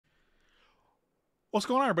What's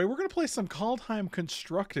going on, everybody? We're going to play some Kaldheim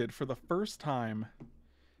Constructed for the first time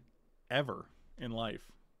ever in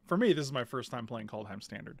life. For me, this is my first time playing Kaldheim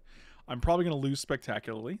Standard. I'm probably going to lose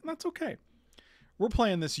spectacularly, and that's okay. We're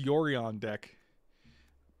playing this Yorion deck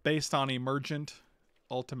based on Emergent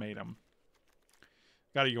Ultimatum.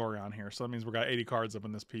 Got a Yorion here, so that means we got 80 cards up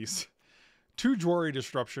in this piece. 2 Jwari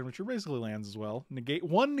Disruption, which are basically lands as well. Negate,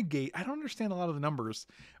 1 Negate. I don't understand a lot of the numbers,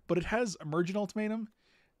 but it has Emergent Ultimatum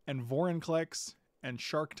and Vorinclex and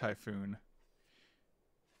Shark Typhoon.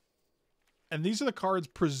 And these are the cards,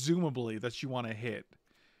 presumably, that you want to hit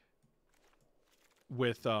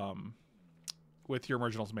with your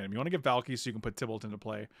Emergent Ultimatum. You want to get Valki so you can put Tibalt into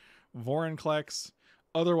play. Vorinclex,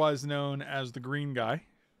 otherwise known as the green guy,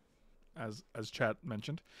 as chat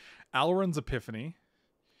mentioned. Alrund's Epiphany.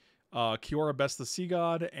 Kiora, Best the Sea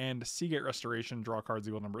God, and Seagate Restoration, draw cards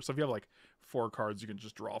equal number. So if you have like 4 cards, you can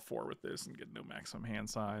just draw 4 with this and get no maximum hand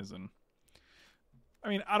size. And I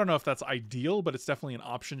mean, I don't know if that's ideal, but it's definitely an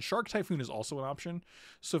option. Shark Typhoon is also an option.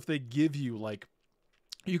 So if they give you like,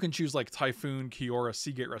 you can choose like Typhoon, Kiora,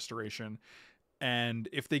 Seagate Restoration. And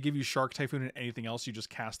if they give you Shark Typhoon and anything else, you just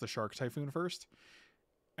cast the Shark Typhoon first.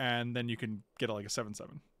 And then you can get like a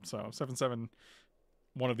 7/7. So 7/7,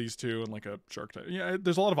 one of these two, and like a Shark Typhoon. Yeah,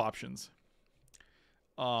 there's a lot of options.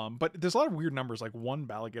 But there's a lot of weird numbers, like 1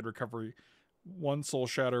 Balagate Recovery, 1 Soul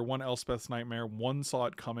Shatter, 1 Elspeth's Nightmare, 1 Saw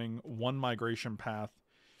It Coming, 1 Migration Path,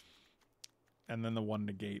 and then the 1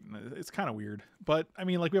 Negate. And it's kind of weird. But, I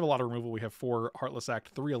mean, like, we have a lot of removal. We have 4 Heartless Act,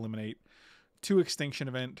 3 Eliminate, 2 Extinction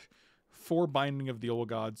Event, 4 Binding of the Old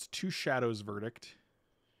Gods, 2 Shadows Verdict.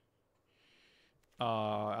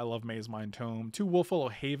 I love Maze Mind Tome. 2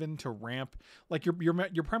 Wolfwillow Haven to ramp. Like,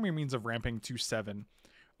 your primary means of ramping to 7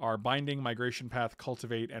 are Binding, Migration Path,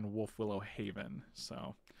 Cultivate, and Wolfwillow Haven.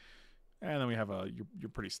 So, and then we have your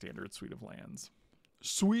pretty standard suite of lands.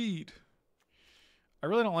 Sweet! I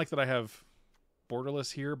really don't like that I have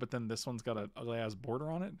Borderless here, but then this one's got an ugly-ass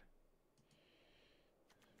border on it.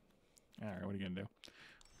 Alright, what are you gonna do?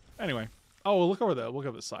 Anyway. Oh, look over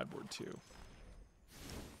the sideboard, too.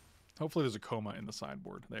 Hopefully there's a Coma in the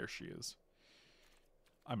sideboard. There she is.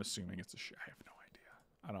 I'm assuming it's a I have no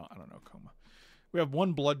idea. I don't know Coma. We have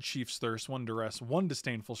 1 Blood Chief's Thirst, 1 Duress, 1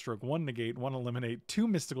 Disdainful Stroke, 1 Negate, 1 Eliminate, 2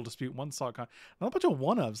 Mystical Dispute, 1 Salt Con. Not a bunch of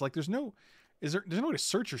 1-ofs. Like there's no way to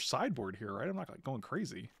search your sideboard here, right? I'm not like going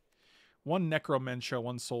crazy. 1 Necromentia,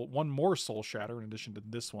 1 more Soul Shatter in addition to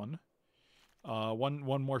this one.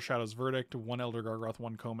 One more Shadow's Verdict, 1 Elder Gargoth,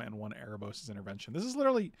 1 Coma, and 1 Erebos' Intervention. This is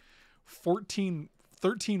literally 13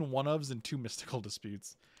 1-ofs and 2 Mystical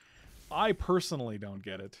Disputes. I personally don't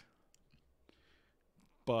get it.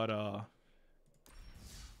 But,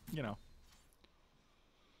 you know.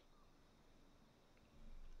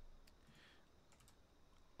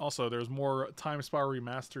 Also, there's more Time Spire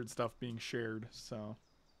Remastered stuff being shared, so.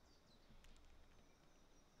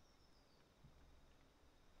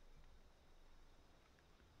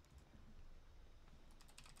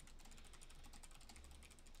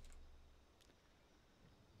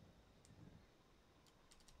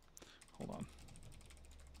 Hold on.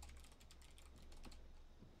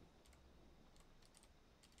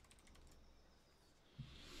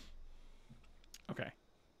 Okay.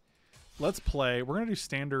 Let's play. We're going to do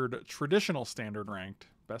standard, traditional standard ranked.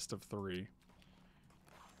 Best of 3.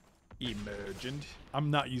 Emergent.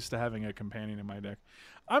 I'm not used to having a companion in my deck.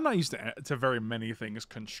 I'm not used to very many things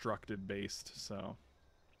constructed based, so.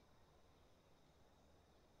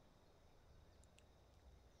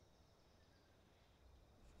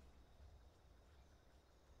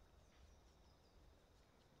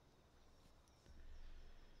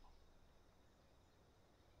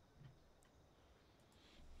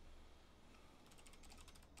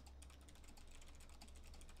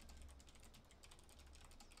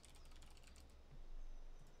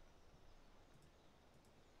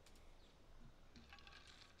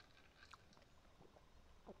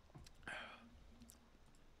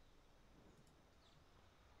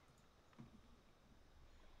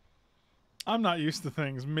 I'm not used to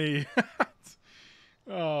things. Me.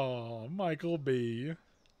 Oh, Michael B.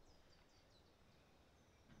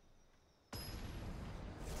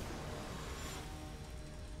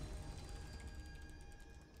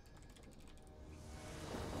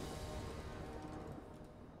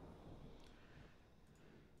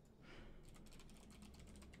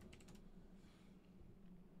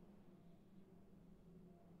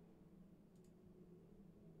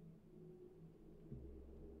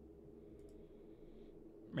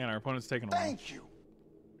 Man, our opponent's taking a while. Thank you.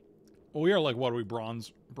 Well, we are like, what are we,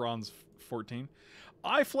 bronze 14?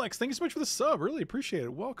 iFlex, thank you so much for the sub. Really appreciate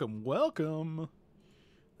it. Welcome, welcome.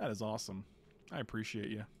 That is awesome. I appreciate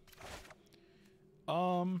you.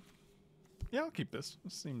 Yeah, I'll keep this.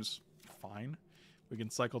 This seems fine. We can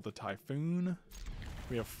cycle the Typhoon.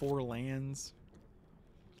 We have 4 lands.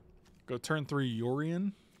 Go turn 3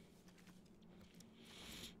 Yorion.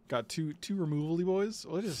 Got two removally boys.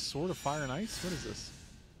 What is Sword of Fire and Ice? What is this?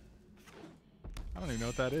 I don't even know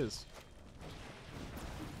what that is.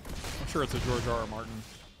 I'm sure it's a George R. R. Martin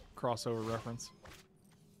crossover reference.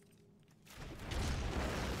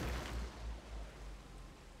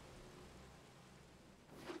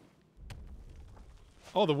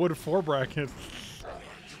 Oh, the wood 4 bracket.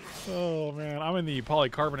 Oh man, I'm in the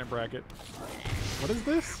polycarbonate bracket. What is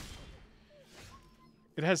this?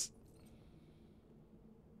 It has...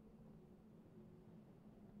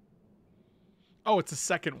 Oh, it's a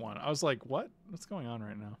second one. I was like, what? What's going on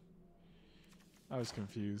right now? I was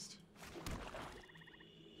confused.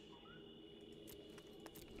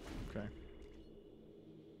 Okay.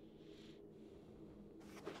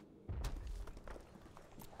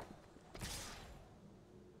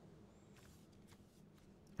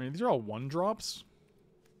 I mean, these are all 1-drops.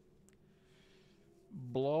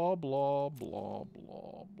 Blah, blah, blah,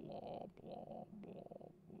 blah, blah, blah, blah,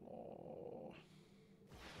 blah.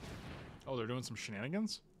 Oh, they're doing some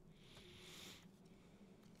shenanigans?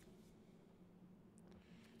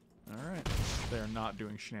 Alright. They are not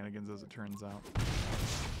doing shenanigans, as it turns out.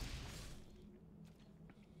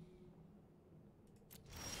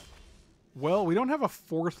 Well, we don't have a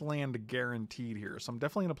 4th land guaranteed here, so I'm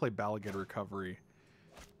definitely going to play Balagate Recovery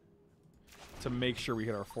to make sure we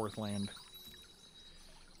hit our 4th land.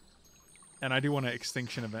 And I do want to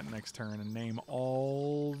Extinction Event next turn and name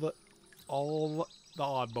all the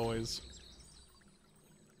odd boys.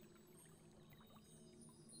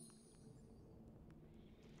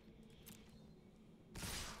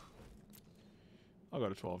 I'll go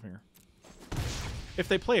to 12 here. If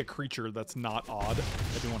they play a creature that's not odd,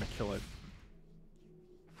 I do want to kill it.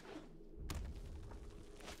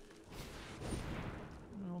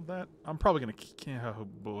 Well, that... I'm probably going to... Oh,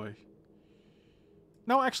 boy.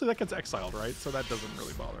 No, actually, that gets exiled, right? So that doesn't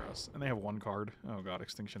really bother us. And they have 1 card. Oh, God.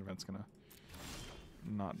 Extinction Event's going to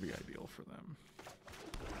not be ideal for them.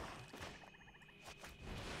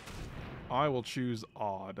 I will choose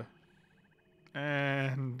odd.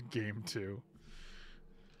 And game 2.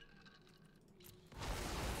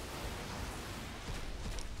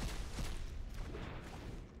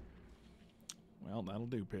 Well, that'll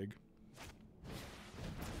do, pig.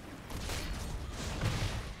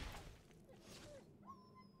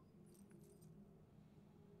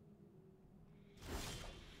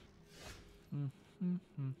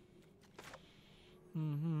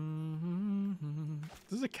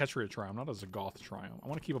 This is a Ketria Triome, not a Zagoth Triome. I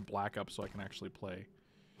want to keep a black up so I can actually play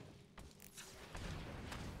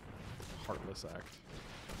Heartless Act.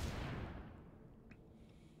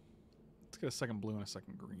 Let's get a second blue and a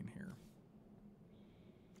second green here.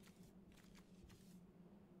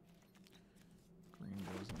 Green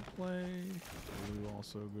goes in play. Blue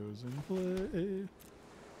also goes in play.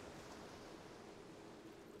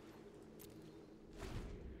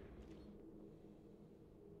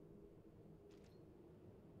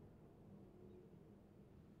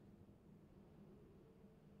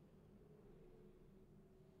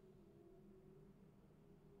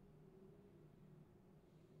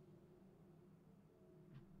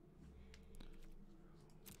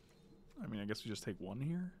 I mean, I guess we just take 1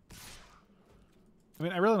 here. I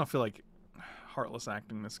mean, I really don't feel like Heartless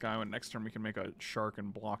Acting this guy when next turn we can make a shark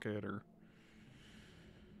and block it, or...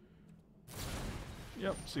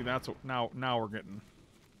 Yep, see, that's what... Now we're getting...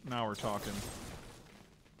 Now we're talking.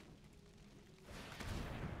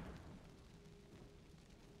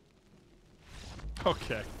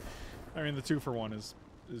 Okay. I mean, the 2-for-1 is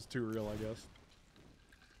too real, I guess.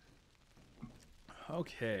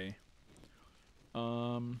 Okay.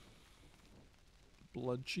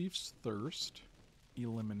 Blood Chief's Thirst.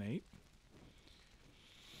 Eliminate.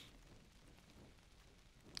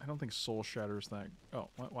 I don't think Soul Shatter's that... Oh,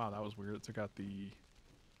 wow, that was weird. It took out the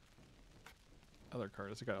other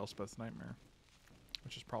card. It took out Elspeth's Nightmare,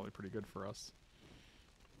 which is probably pretty good for us.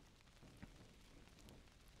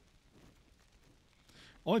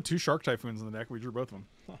 Only 2 Shark Typhoons in the deck. We drew both of them.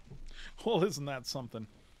 Well, isn't that something?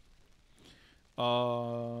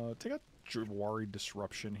 Take out Jwari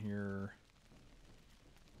Disruption here.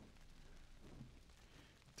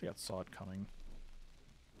 I got Saw It Coming.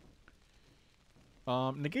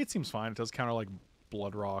 Negate seems fine. It does counter like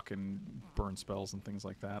Blood Rock and burn spells and things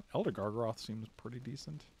like that. Elder Gargaroth seems pretty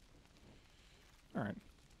decent. Alright.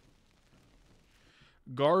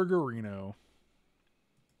 Gargarino.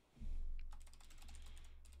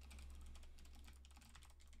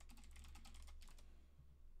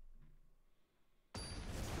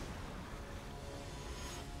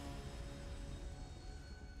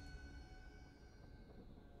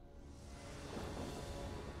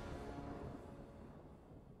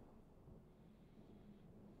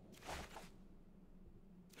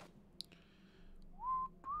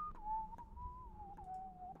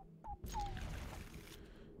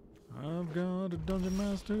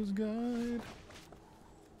 Master's Guide.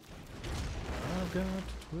 I've got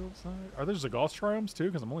 12 sides. Are there Zagoth Triomes too?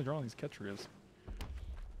 Because I'm only drawing these Ketrias.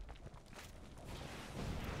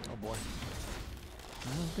 Oh boy.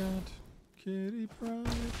 I've got Kitty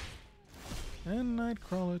Pryde and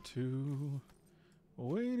Nightcrawler too.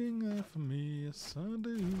 Waiting there for me, yes I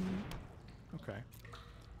do. Okay.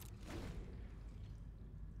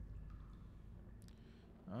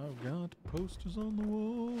 I've got posters on the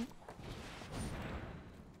wall.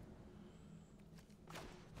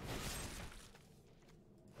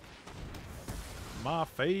 My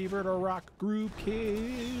favorite rock group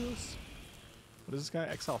Kiss. What is this guy?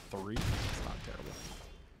 XL3? It's not terrible.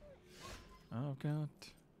 I've got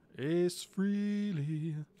Ace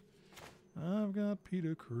Freely. I've got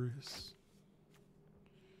Peter Chris.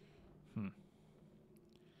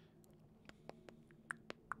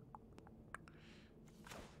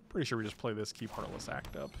 Pretty sure we just play this, keep Heartless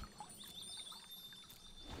Act up.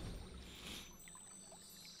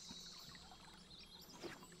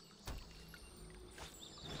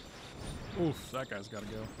 Oof, that guy's gotta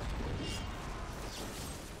go.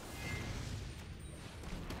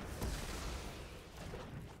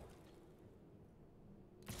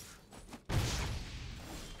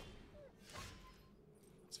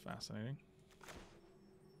 That's fascinating.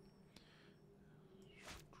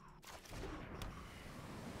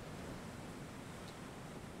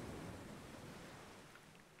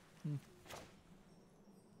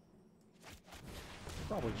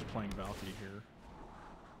 Probably just playing Valki here.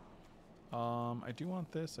 I do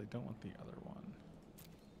want this. I don't want the other one.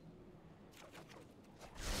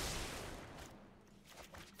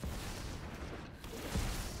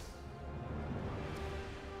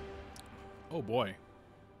 Oh boy.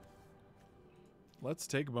 Let's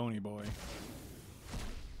take Bony Boy.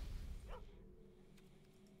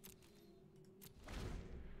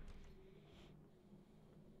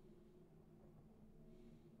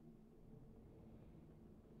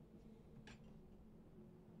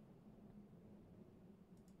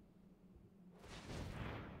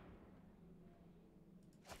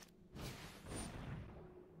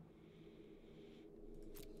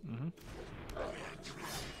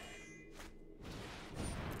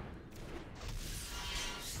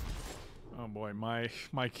 Oh boy, my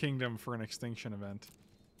kingdom for an extinction event.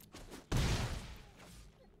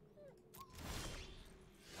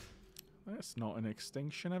 That's not an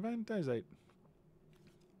extinction event, is it?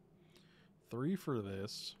 3 for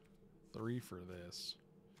this. 3 for this.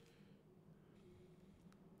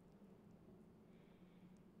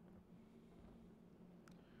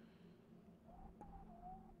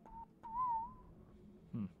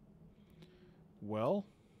 Well,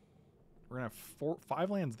 we're gonna have 5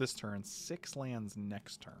 lands this turn, 6 lands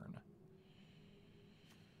next turn.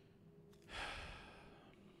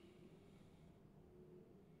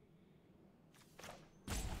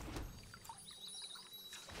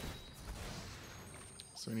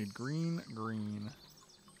 So we need green, green.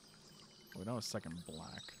 We don't have a second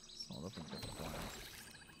black, so I'll definitely get the black.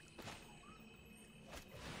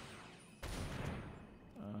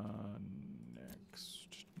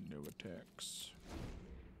 Next, no attacks.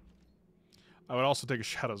 I would also take a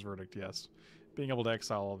Shadow's Verdict, yes. Being able to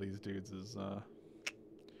exile all these dudes is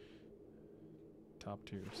top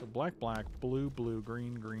tier. So black, black, blue, blue,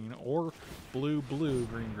 green, green, or blue, blue,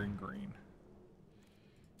 green, green, green.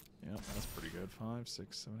 Yep, that's pretty good. 5,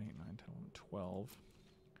 6, 7, 8, 9, 10, 11, 12.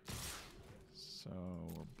 So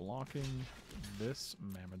we're blocking this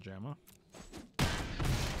Mamma Jamma.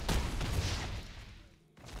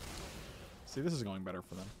 See, this is going better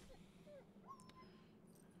for them.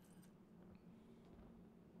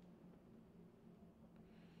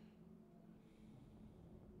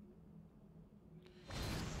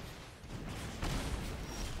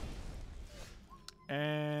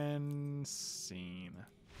 And scene.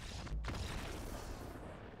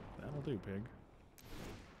 That'll do, pig.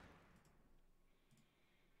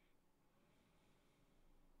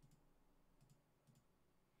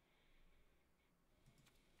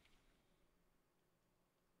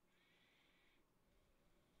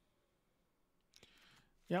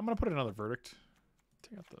 Yeah, I'm gonna put another verdict.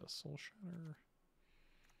 Take out the Soul Shatter.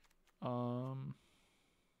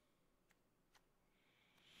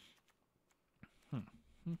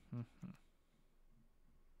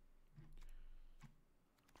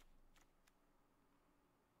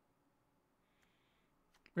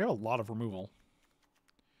 We have a lot of removal.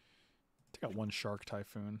 Take out 1 Shark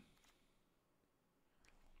Typhoon.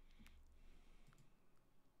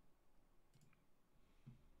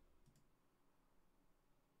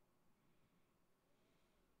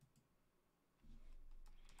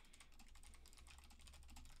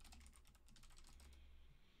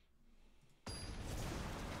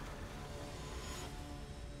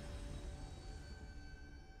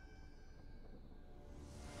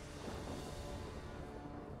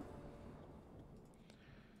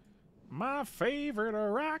 my favorite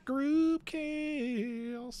rock group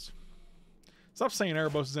kills. Stop saying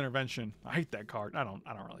Erebos' Intervention. I hate that card. I don't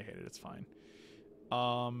really hate it. It's fine.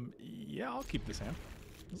 Yeah, I'll keep this hand.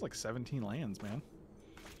 There's like 17 lands, man.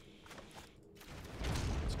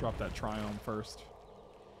 Let's drop that Triome first.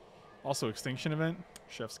 Also, Extinction Event.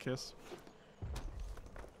 Chef's Kiss.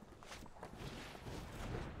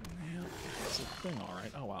 Yeah, it's a thing,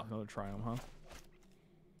 alright. Oh, wow. Another Triome, huh?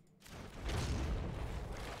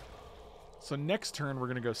 So next turn, we're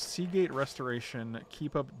going to go Seagate Restoration,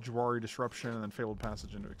 keep up Jwari Disruption, and then Fabled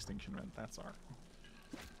Passage into Extinction Event. That's our...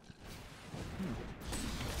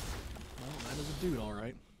 Well, that is a dude,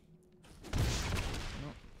 alright.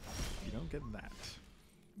 Well, you don't get that,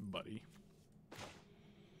 buddy.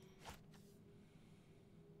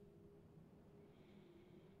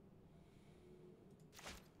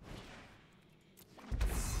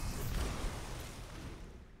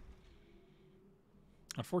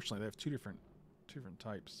 Unfortunately, they have two different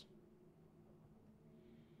types.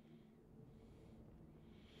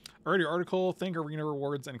 Already article, think arena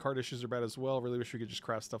rewards and card issues are bad as well. Really wish we could just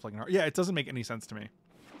craft stuff like an art. Yeah, it doesn't make any sense to me.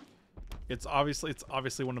 It's obviously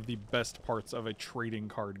one of the best parts of a trading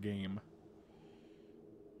card game.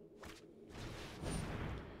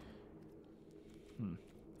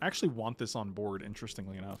 I actually want this on board,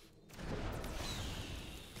 interestingly enough.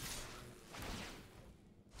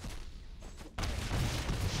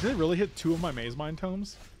 Did they really hit 2 of my Maze Mind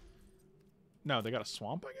Tomes? No, they got a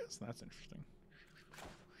swamp, I guess? That's interesting.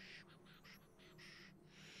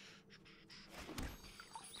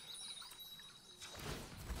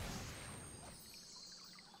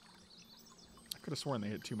 I could have sworn they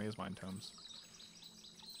hit 2 Maze Mind Tomes.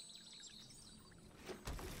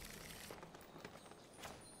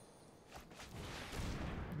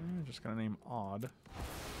 Just gonna name Odd.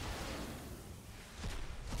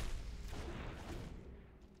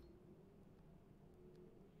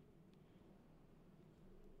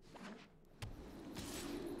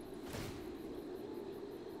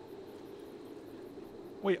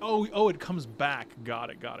 Wait, oh, it comes back.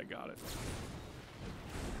 Got it.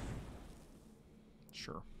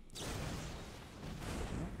 Sure.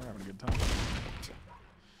 We're having a good time.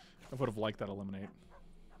 I would have liked that eliminate.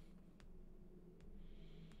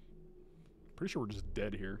 Pretty sure we're just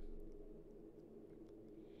dead here.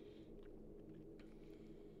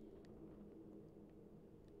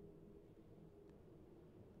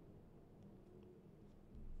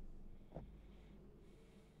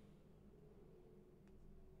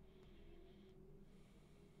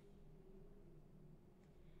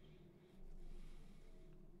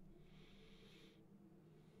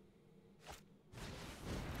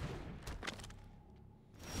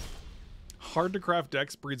 Hard to craft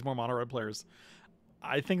decks breeds more mono red players.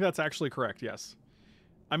 I think that's actually correct, yes.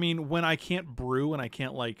 I mean, when I can't brew and I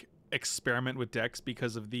can't like experiment with decks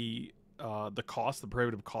because of the cost, the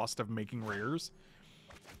prohibitive cost of making rares,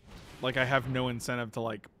 like I have no incentive to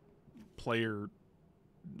like play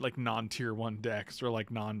like non-tier 1 decks or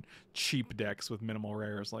like non-cheap decks with minimal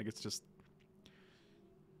rares. Like it's just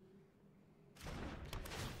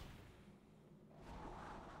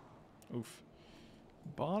oof.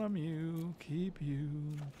 Bottom you, keep you,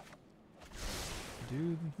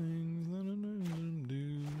 do the things that I know them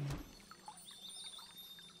do.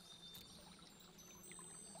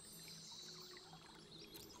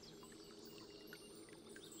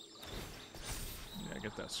 Yeah,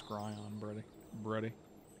 get that scry on, Brady.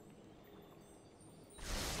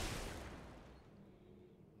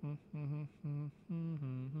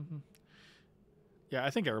 Yeah, I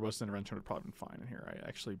think Erebos Intervention would probably been fine in here. I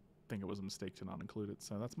actually think it was a mistake to not include it,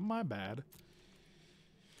 so that's my bad.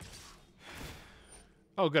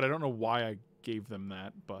 Oh, good. I don't know why I gave them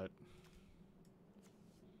that, but...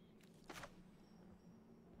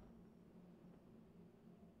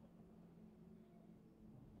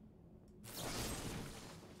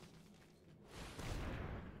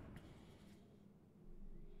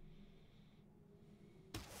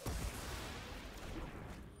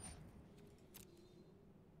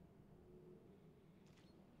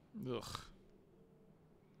 Ugh.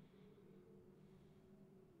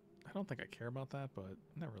 I don't think I care about that, but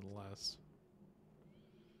nevertheless.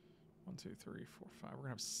 1, 2, 3, 4, 5. We're gonna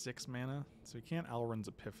have 6 mana, so we can't Alrund's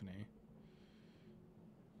Epiphany.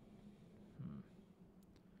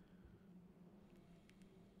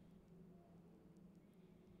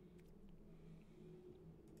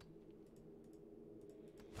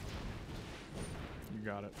 You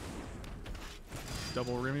got it.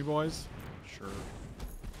 Double Remy boys? Sure.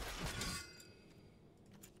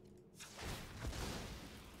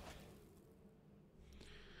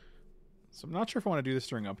 So I'm not sure if I want to do this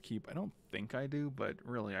during upkeep. I don't think I do, but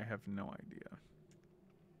really I have no idea.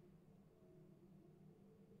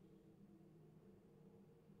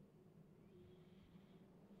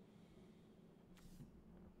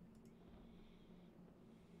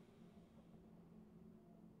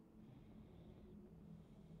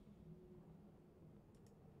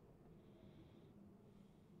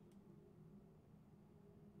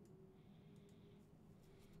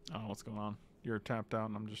 I don't know what's going on. You're tapped out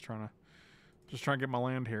and I'm just trying to get my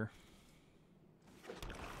land here.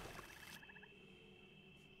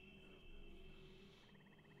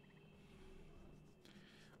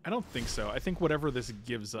 I don't think so. I think whatever this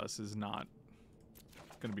gives us is not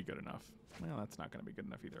going to be good enough. Well, that's not going to be good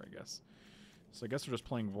enough either, I guess. So I guess we're just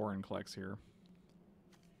playing Vorinclex here.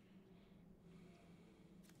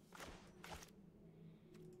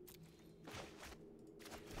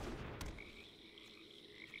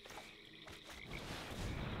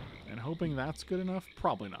 And hoping that's good enough?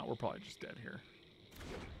 Probably not. We're probably just dead here.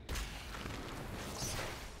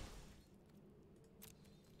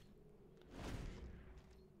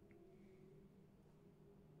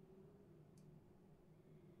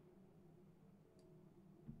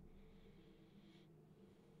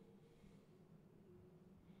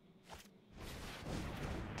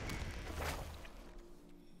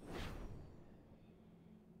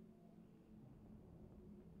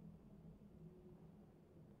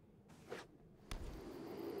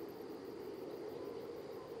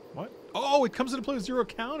 What? Oh, it comes into play with 0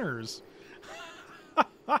 counters.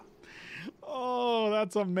 Oh,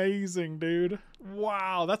 that's amazing, dude.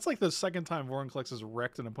 Wow, that's like the second time Vorinclex has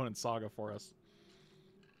wrecked an opponent's saga for us.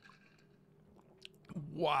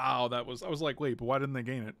 Wow, I was like, wait, but why didn't they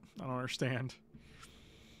gain it? I don't understand.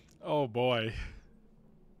 Oh boy.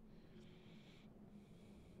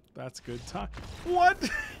 That's good time. What?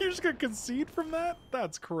 You're just gonna concede from that?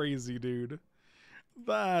 That's crazy, dude.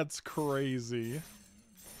 That's crazy.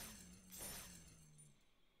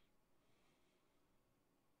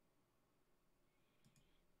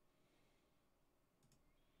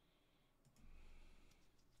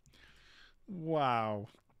 Wow.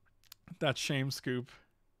 That shame scoop.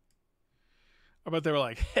 I bet they were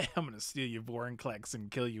like, hey, I'm going to steal your Vorinclex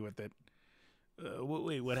and kill you with it.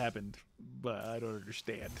 Wait, what happened? But I don't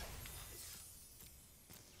understand.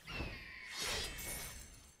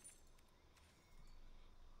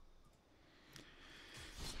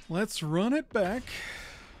 Let's run it back.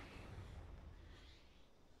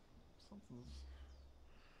 Something's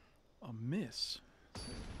amiss.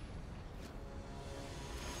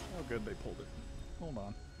 Oh, good, they pulled it. Hold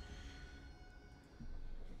on.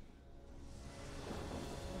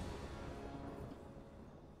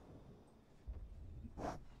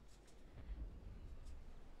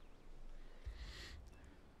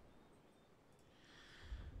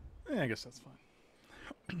 Yeah, I guess that's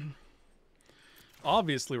fine.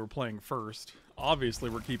 Obviously, we're playing first. Obviously,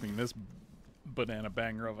 we're keeping this banana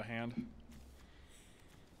banger of a hand.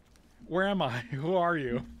 Where am I? Who are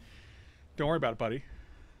you? Don't worry about it, buddy.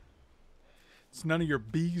 It's none of your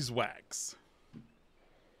beeswax.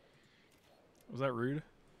 Was that rude?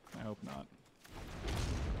 I hope not.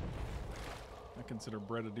 I consider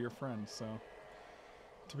Brett a dear friend, so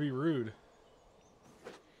to be rude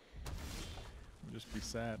would just be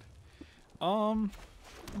sad. I'm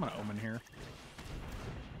gonna Omen here.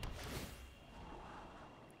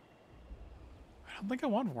 I don't think I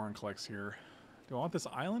want Vorinclex here. Do I want this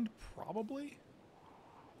island? Probably.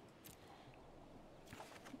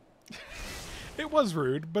 It was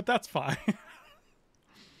rude, but that's fine.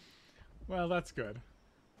 Well, that's good.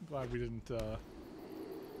 I'm glad we didn't,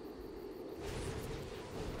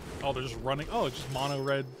 Oh, they're just running. Oh, it's just mono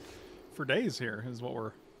red for days here is what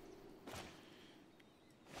we're...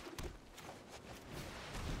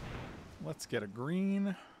 Let's get a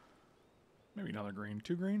green. Maybe another green.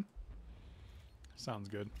 2 green? Sounds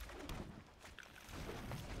good.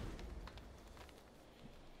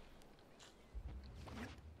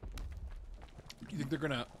 You think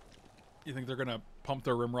they're gonna pump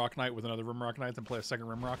their Rimrock Knight with another Rimrock Knight and play a second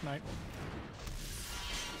Rimrock Knight?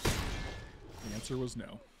 The answer was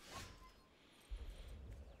no.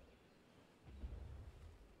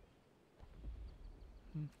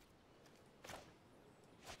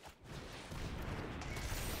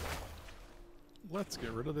 Let's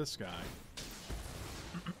get rid of this guy.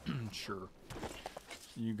 Sure.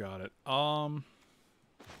 You got it.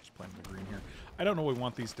 Just playing the green here. I don't know what we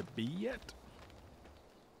want these to be yet.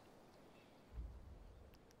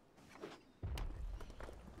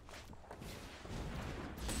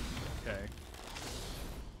 Okay.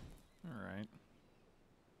 Alright.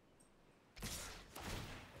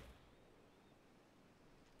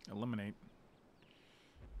 Eliminate.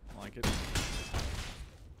 like it.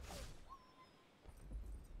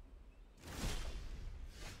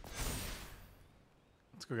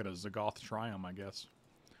 Let's go get a Zagoth Triome, I guess.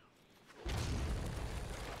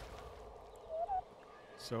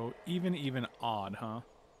 So even, odd, huh?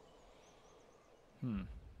 1,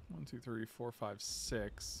 2, 3, 4, 5,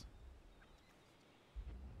 6.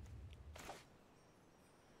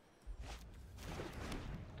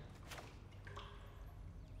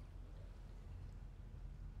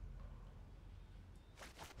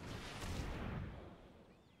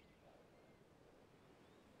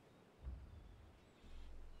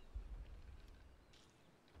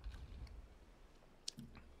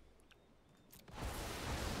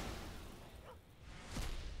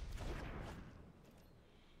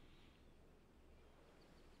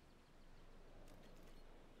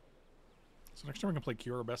 So next time we can play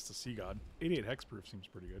Kiora Best to Sea God. 88 Hexproof seems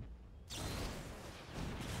pretty good.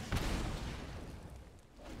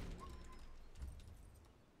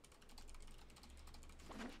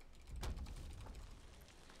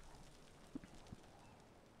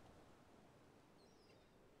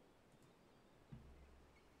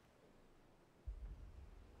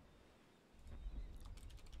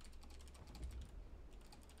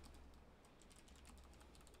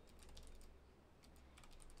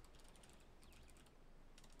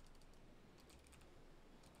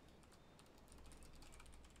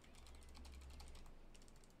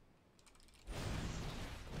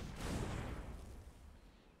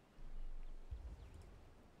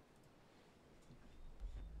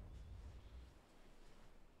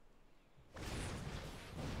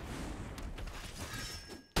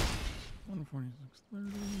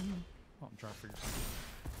 $146.30. Oh, I'm trying to figure something.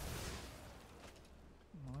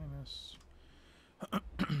 Minus.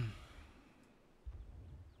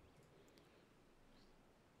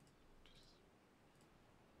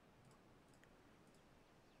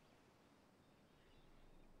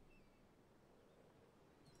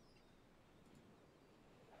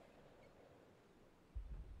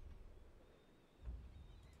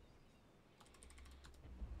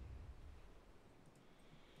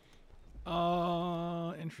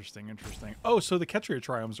 Interesting. Oh, so the Ketria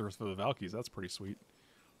Triomes are for the Valkis. That's pretty sweet.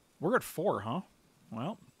 We're at 4, huh?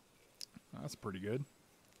 Well, that's pretty good.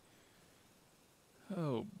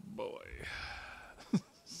 Oh, boy.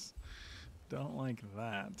 Don't like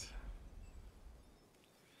that.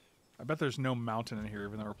 I bet there's no mountain in here,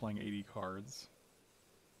 even though we're playing 80 cards.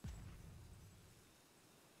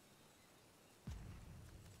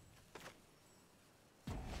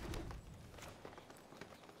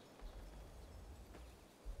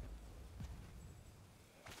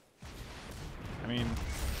 I mean,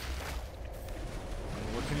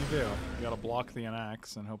 what can you do? You gotta block the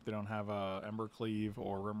Anax and hope they don't have Ember Cleave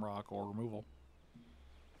or Rimrock or removal.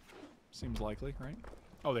 Seems likely, right?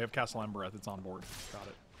 Oh, they have Castle Embereth. It's on board. Got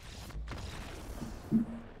it.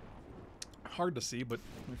 Hard to see, but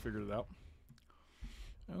we figured it out.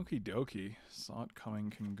 Okie dokie. Saw it coming,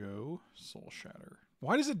 can go. Soul Shatter.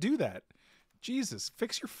 Why does it do that? Jesus,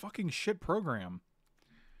 fix your fucking shit program.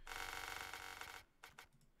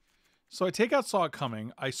 So I take out Saw It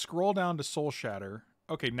Coming. I scroll down to Soul Shatter.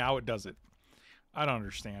 Okay, now it does it. I don't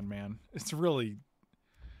understand, man. It's really...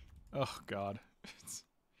 Oh, God. It's...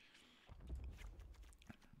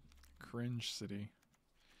 Cringe City.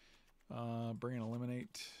 Bring in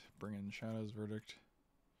Eliminate. Bring in Shadow's Verdict.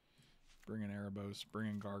 Bring in Erebos. Bring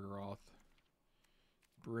in Gargaroth.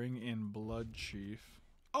 Bring in Blood Chief.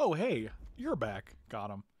 Oh, hey! You're back. Got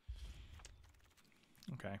him.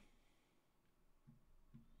 Okay.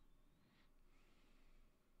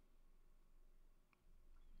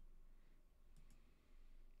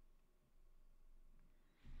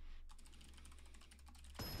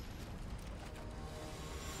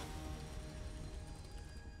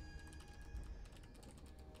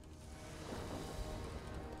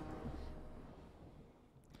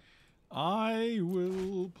 I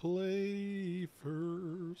will play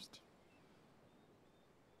first.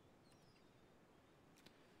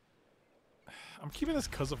 I'm keeping this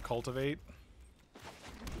because of Cultivate.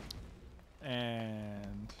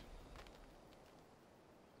 And...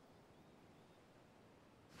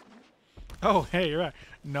 Oh, hey, you're right.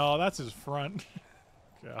 No, that's his front.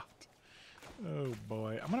 God. Oh,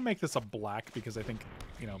 boy. I'm going to make this a black because I think,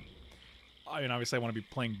 you know... I mean, obviously I want to be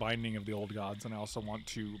playing Binding of the Old Gods, and I also want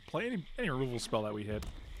to play any removal spell that we hit.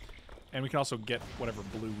 And we can also get whatever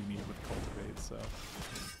blue we need with Cultivate, so...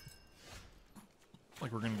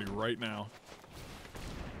 Like we're going to do right now.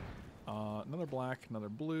 Another black, another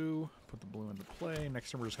blue. Put the blue into play.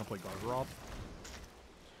 Next turn we're just going to play Gargaroth.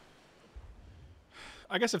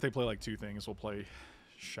 I guess if they play like two things, we'll play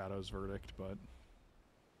Shadow's Verdict, but...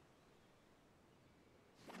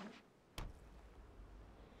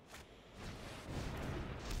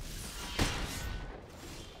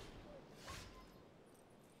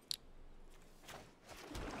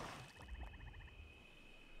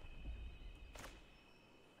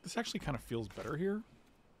 This actually kind of feels better here.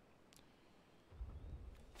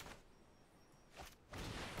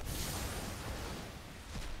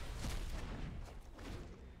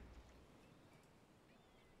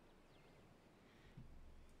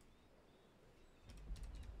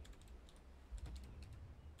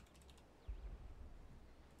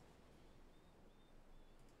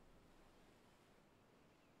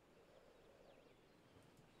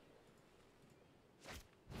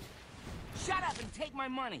 Shut up and take my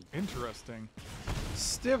money. Interesting.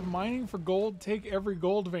 Stiv, mining for gold, take every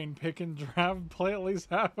gold vein pick and draft, play at least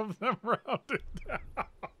half of them rounded down.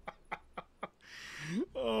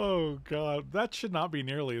 Oh god, that should not be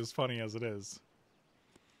nearly as funny as it is.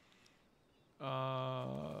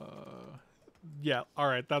 Yeah,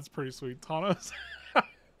 alright, that's pretty sweet. Tanos.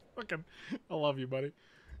 Fucking, I love you, buddy.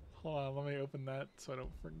 Hold on, let me open that so I don't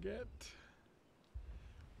forget.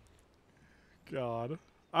 God.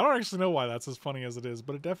 I don't actually know why that's as funny as it is,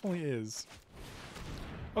 but it definitely is.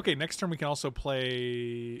 Okay, next turn we can also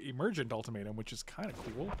play Emergent Ultimatum, which is kind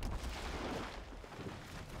of cool.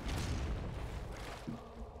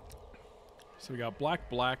 So we got black,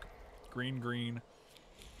 black, green, green,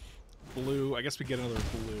 blue. I guess we get another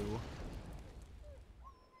blue.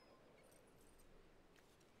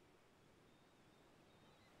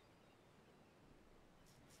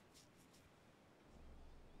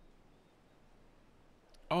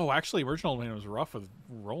 Oh, actually, Original Ultimatum was rough with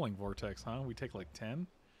Rolling Vortex, huh? We take like 10?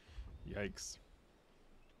 Yikes.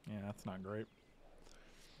 Yeah, that's not great.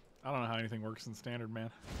 I don't know how anything works in Standard, man.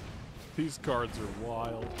 These cards are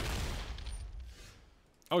wild.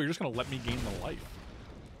 Oh, you're just going to let me gain the life.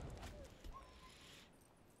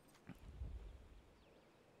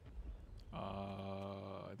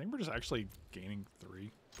 I think we're just actually gaining 3.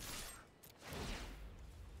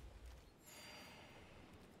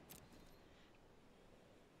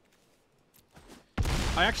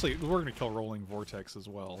 We're going to kill Rolling Vortex as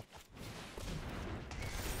well.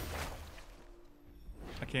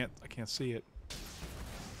 I can't see it.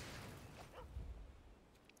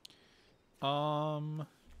 I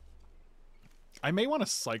may want to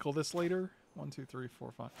cycle this later. 1, 2, 3,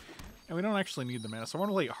 4, 5. And we don't actually need the mana, so I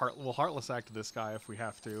want to play Heartless Act this guy if we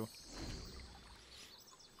have to.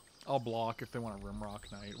 I'll block if they want to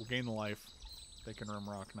Rimrock Knight. We'll gain the life. They can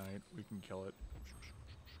Rimrock Knight. We can kill it.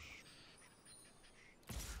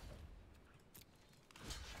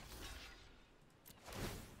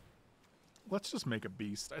 Let's just make a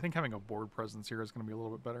beast. I think having a board presence here is going to be a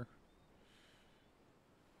little bit better.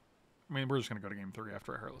 I mean, we're just going to go to game 3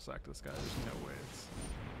 after I Heartless Act this guy. There's no way it's...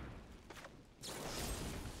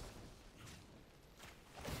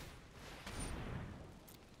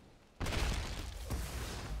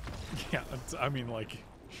 Yeah, I mean, like,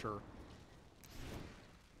 sure.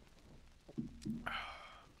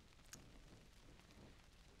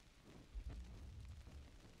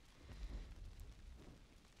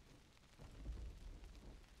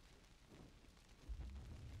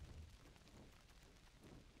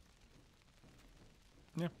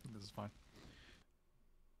 Yeah, this is fine.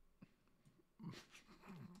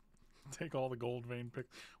 Take all the gold vein picks.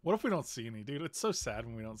 What if we don't see any, dude? It's so sad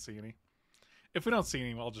when we don't see any. If we don't see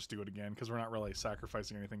any, I'll just do it again, because we're not really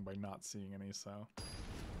sacrificing anything by not seeing any, so...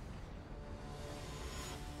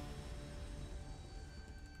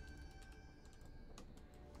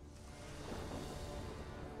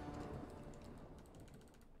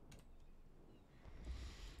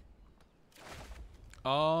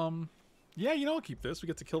 Yeah, you know, I'll keep this. We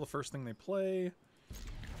get to kill the first thing they play.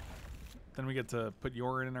 Then we get to put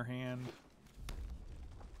Yorion in our hand.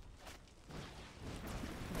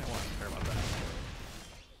 I don't care about that.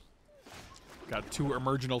 Got 2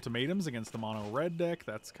 Emergent Ultimatums against the mono red deck.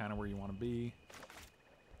 That's kind of where you want to be.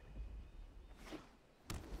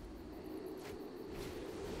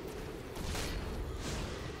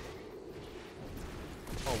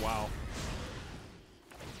 Oh, wow.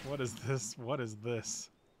 What is this? What is this?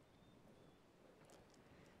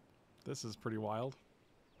 This is pretty wild.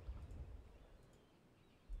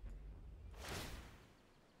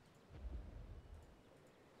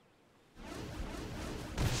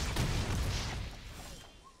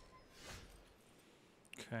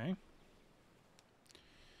 Okay.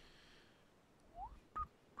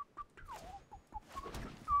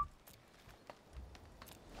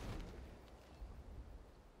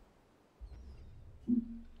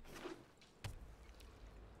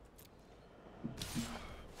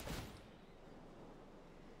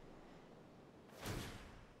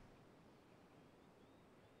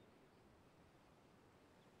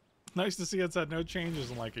 Nice to see it's had no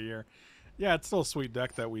changes in like a year. Yeah, it's still a sweet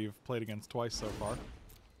deck that we've played against twice so far.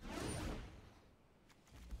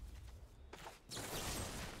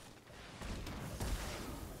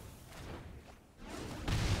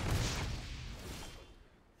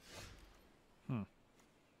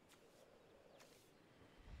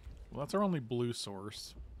 Well, that's our only blue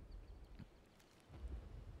source.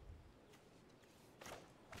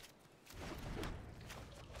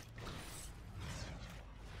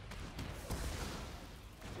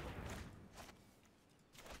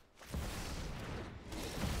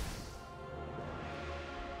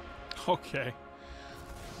 Okay.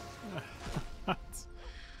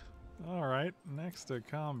 Alright, next to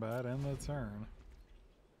combat and the turn.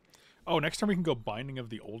 Oh, next turn we can go Binding of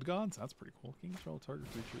the Old Gods? That's pretty cool. Can you control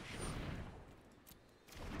target creature? Sure.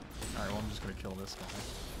 Alright, well I'm just gonna kill this guy.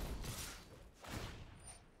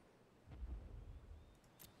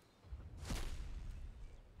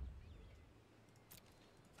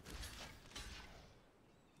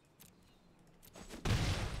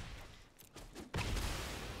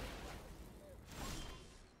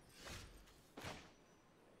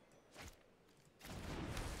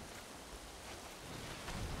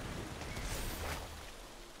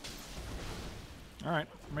 Alright,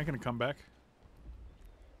 making a comeback.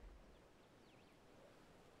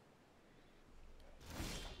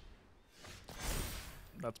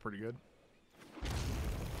 That's pretty good.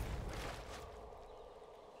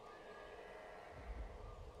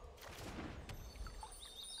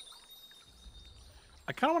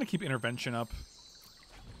 I kind of want to keep Intervention up.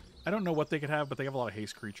 I don't know what they could have, but they have a lot of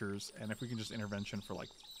haste creatures, and if we can just Intervention for like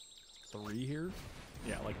 3 here.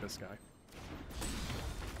 Yeah, like this guy.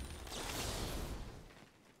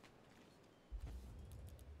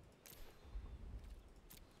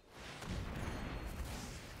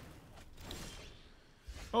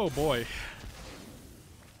 Oh boy.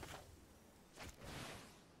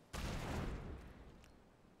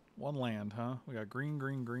 One land, huh? We got green,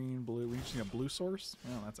 green, green, blue. We just need a blue source?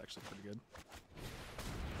 Oh, that's actually pretty good.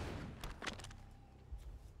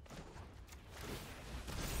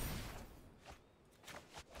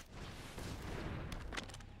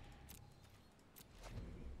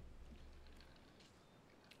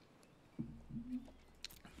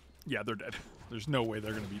 Yeah, they're dead. There's no way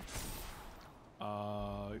they're going to beat...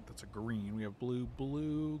 that's a green. We have blue,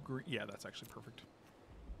 blue, green. Yeah, that's actually perfect.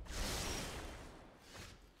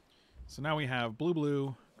 So now we have blue,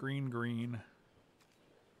 blue, green, green.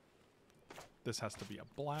 This has to be a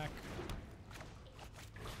black.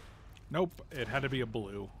 Nope, it had to be a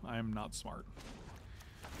blue. I'm not smart.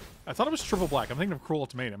 I thought it was triple black. I'm thinking of Cruel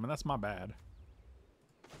Ultimatum, and that's my bad.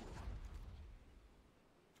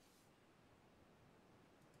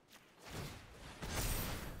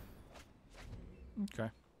 Okay.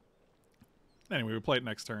 Anyway, we play it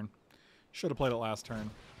next turn. Should have played it last turn.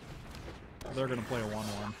 They're going to play a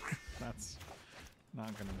 1-1. That's not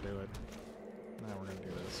going to do it. Now we're going to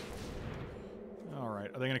do this. Alright.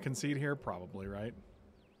 Are they going to concede here? Probably, right?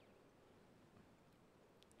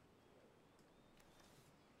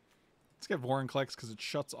 Let's get Vorinclex because it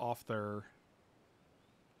shuts off their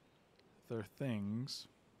things.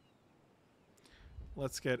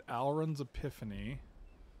 Let's get Alrund's Epiphany.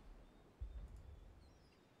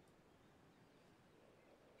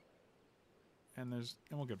 And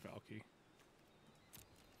we'll get Valki.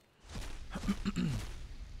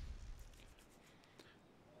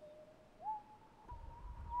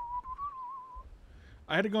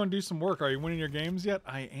 I had to go and do some work. Are you winning your games yet?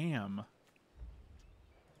 I am.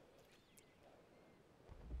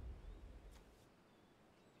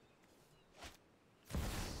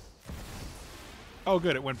 Oh,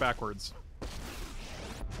 good. It went backwards.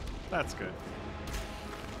 That's good.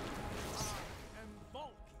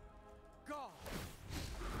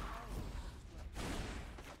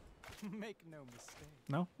 Make no mistake.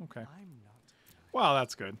 No? Okay. I'm not. Wow,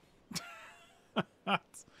 that's good.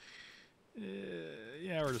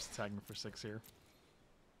 Yeah, we're just attacking for 6 here.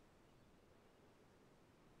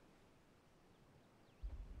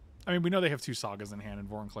 I mean, we know they have 2 sagas in hand, and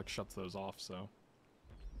Vorinclex shuts those off, so...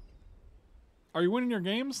 Are you winning your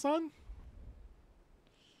games, son?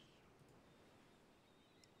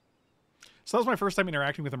 So that was my first time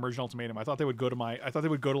interacting with Emergent Ultimatum. I thought they would go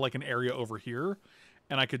to like an area over here,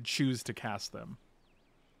 and I could choose to cast them.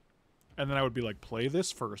 And then I would be like, play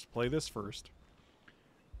this first, play this first.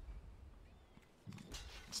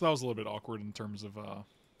 So that was a little bit awkward in terms of, that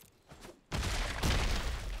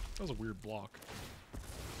was a weird block.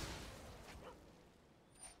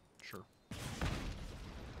 Sure. Go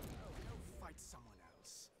fight someone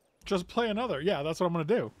else. Just play another. Yeah, that's what I'm going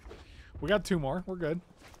to do. We got 2 more. We're good.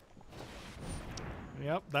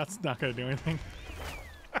 Yep, that's not going to do anything.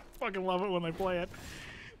 I fucking love it when they play it.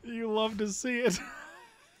 You love to see it.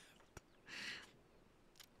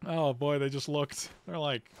 Oh boy, they just looked. They're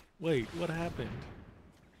like, wait, what happened?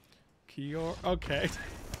 Kiora? Okay.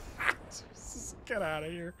 Get out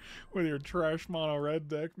of here with your trash mono red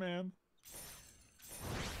deck, man.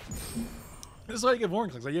 This is why you get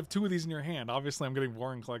Vorinclex. Like, you have 2 of these in your hand. Obviously, I'm getting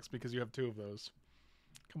Vorinclex because you have 2 of those.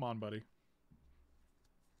 Come on, buddy.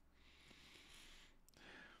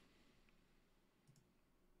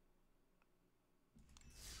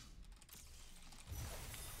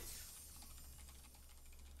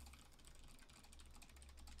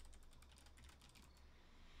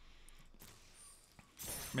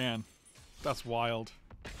 Man, that's wild.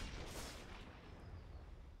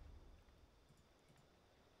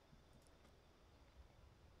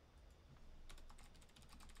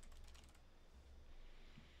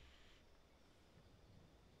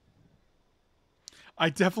 I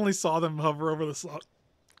definitely saw them hover over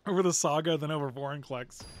the saga, then over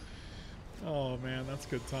Vorinclex. Oh man, that's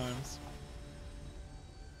good times.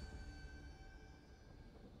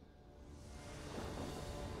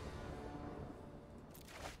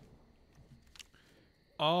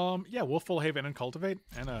 Yeah, Wolful Haven and Cultivate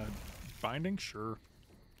and a Binding, sure.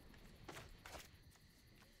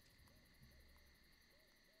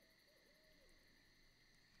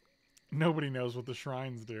 Nobody knows what the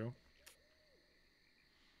shrines do.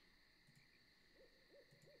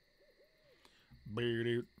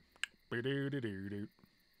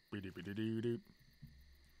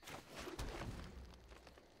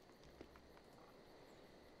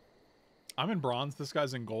 I'm in bronze. This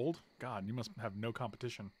guy's in gold. God, you must have no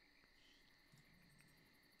competition.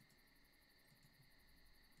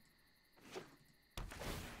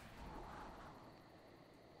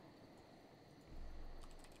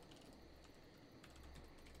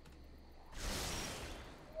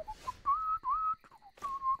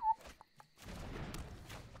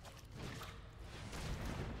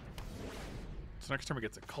 So next time we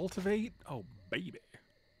get to Cultivate. Oh, baby.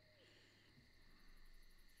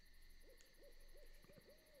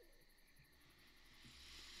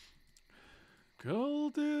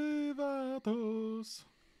 Cultivatos.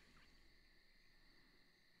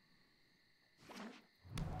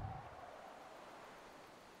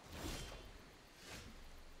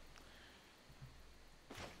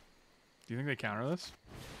 Do you think they counter this?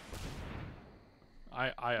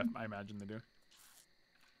 I imagine they do.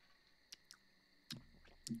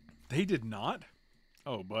 They did not?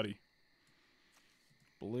 Oh, buddy.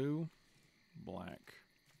 Blue, black,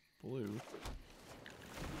 blue,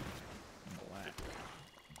 black.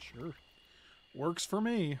 Sure. Works for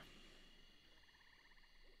me.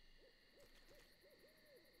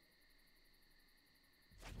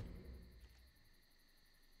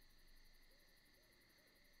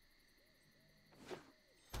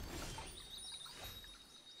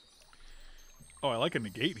 Oh, I like a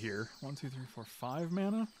negate here. 1, 2, 3, 4, 5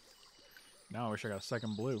 mana. Now I wish I got a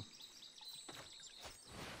second blue.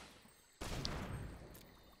 I'm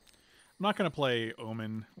not going to play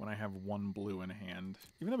Omen when I have 1 blue in hand.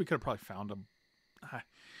 Even though we could have probably found a... I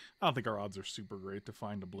don't think our odds are super great to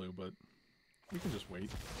find a blue, but we can just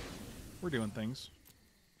wait. We're doing things.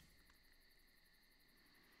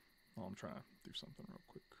 Well, I'm trying to do something real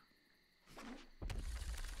quick.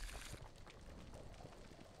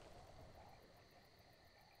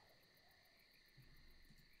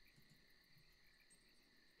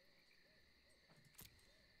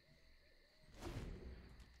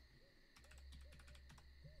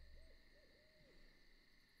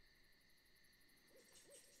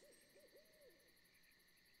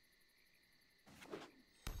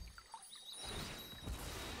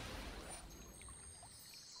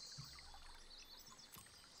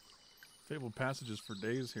 Fabled Passages for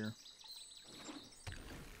days here.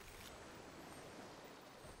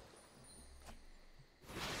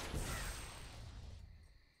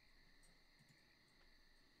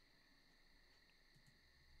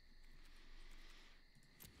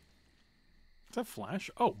 Is that Flash?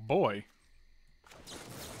 Oh, boy.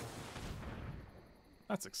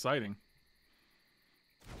 That's exciting.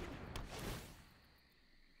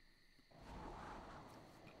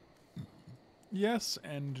 Yes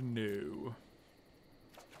and no.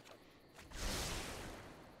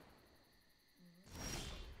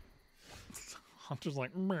 Hunter's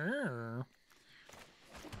like, meh.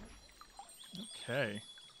 Okay.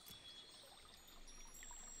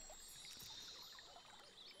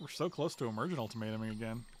 We're so close to Emergent Ultimatum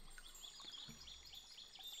again.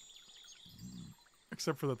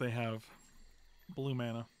 Except for that they have blue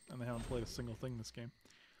mana, and they haven't played a single thing this game.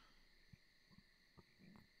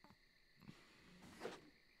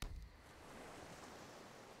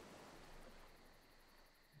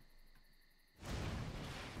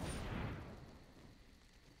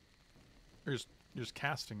 You're just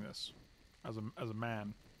casting this as a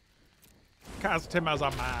man. Cast him as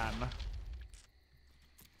a man.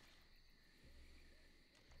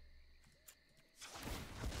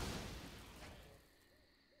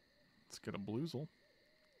 get a Bluezel.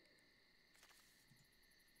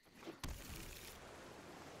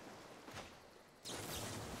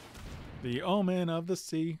 The Omen of the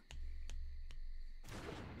Sea.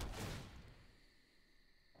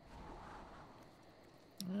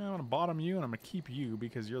 Yeah, I'm gonna bottom you and I'm gonna keep you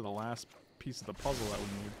because you're the last piece of the puzzle that we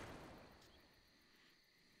need.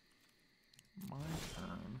 My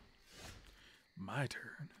turn. My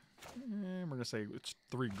turn. And we're gonna say it's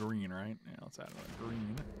 3 green, right? Yeah, let's add another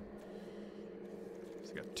green.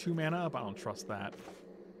 So you got 2 mana up. I don't trust that.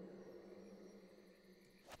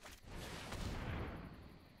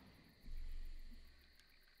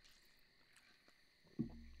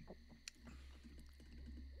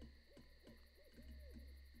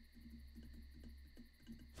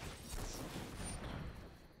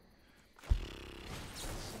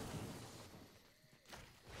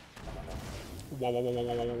 Whoa, whoa, whoa, whoa,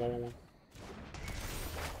 whoa, whoa, whoa, whoa.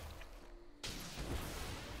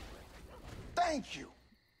 Thank you.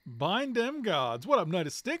 Bind them gods. What up, Knight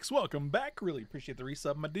of Sticks? Welcome back. Really appreciate the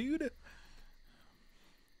resub, my dude.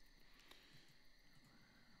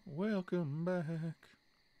 Welcome back.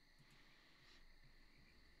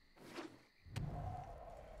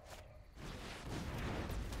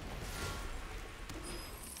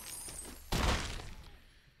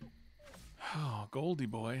 Oh, Goldie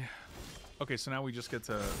boy. Okay, so now we just get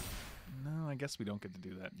to... No, I guess we don't get to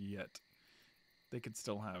do that yet. They could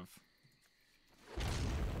still have...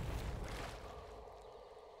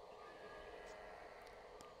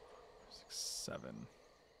 6, 7.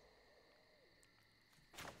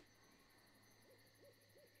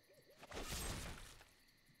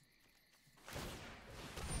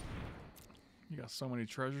 You got so many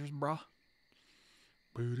treasures, brah.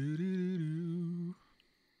 Boo-doo-doo-doo-doo.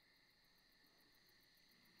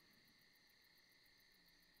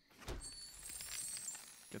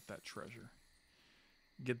 Get that treasure.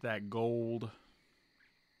 Get that gold.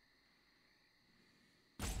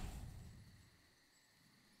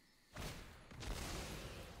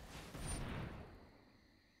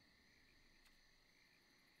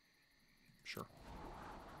 Sure.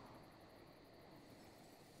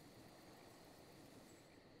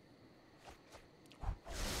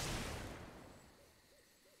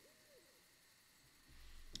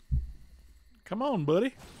 Come on,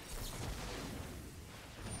 buddy.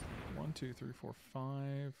 1, 2, 3, 4,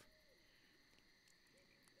 5.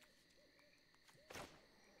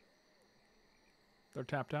 They're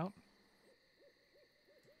tapped out.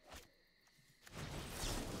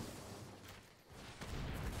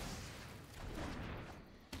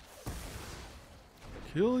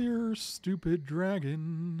 Kill your stupid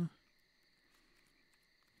dragon.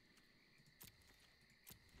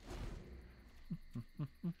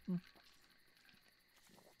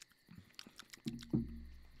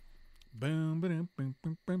 Boom, boom, boom,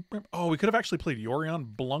 boom, boom, boom. Oh, we could have actually played Yorion,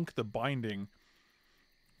 Blunk the Binding.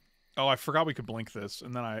 Oh, I forgot we could blink this,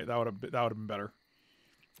 and then that would have been better.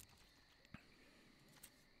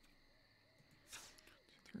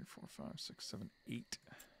 2, 3, 4, 5, 6, 7, 8.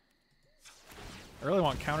 I really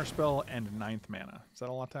want Counterspell and 9th mana. Is that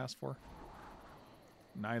a lot to ask for?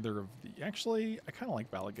 Neither of the... Actually, I kind of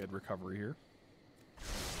like Valakid Recovery here.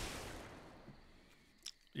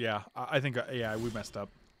 Yeah, I think... Yeah, we messed up.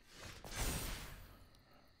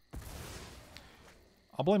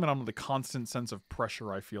 I'll blame it on the constant sense of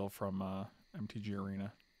pressure I feel from MTG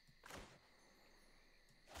Arena.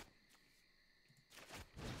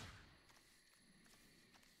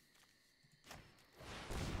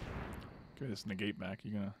 Give me this Negate back.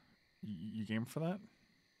 You game for that?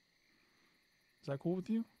 Is that cool with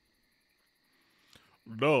you?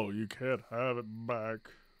 No, you can't have it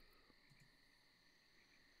back.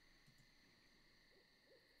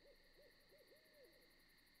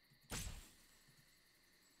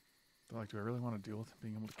 They're like, do I really want to deal with him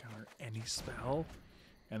being able to counter any spell?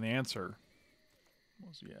 And the answer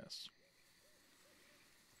was yes.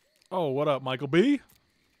 Oh, what up, Michael B?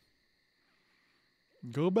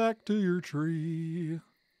 Go back to your tree.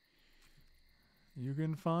 You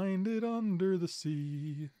can find it under the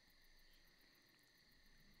sea.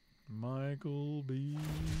 Michael B.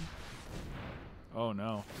 Oh,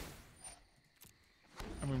 no.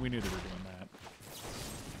 I mean, we knew they were doing that.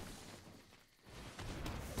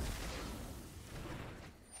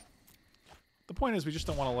 The point is, we just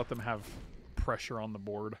don't want to let them have pressure on the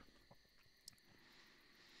board.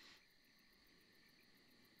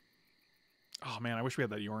 Oh, man, I wish we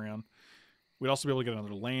had that Yorion. We'd also be able to get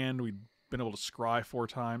another land. We'd been able to scry 4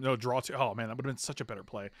 times. No, draw 2. Oh, man, that would have been such a better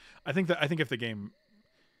play. I think if the game...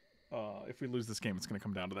 if we lose this game, it's going to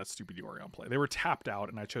come down to that stupid Yorion play. They were tapped out,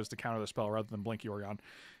 and I chose to counter the spell rather than blink Yorion.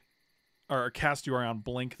 or cast Yorion,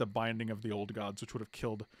 blink the Binding of the Old Gods, which would have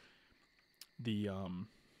killed the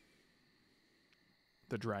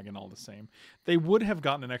dragon all the same. They would have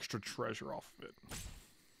gotten an extra treasure off of it,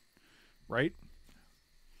 right?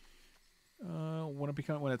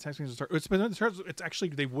 When attacks means it's actually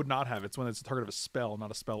they would not have. It's when it's a target of a spell, not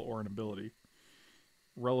a spell or an ability.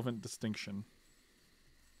 Relevant distinction.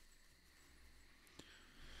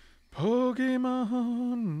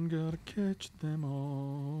 Pokemon, gotta catch them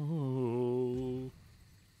all.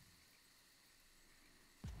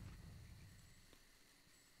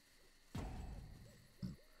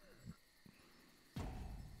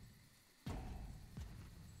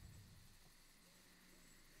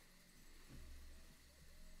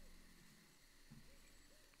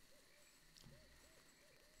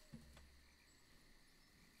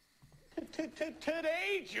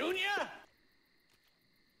 Today, Junior?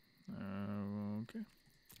 Okay.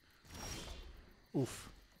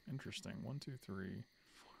 Oof. Interesting. 1, 2, 3, 4, 5,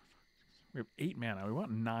 6. We have 8 mana. We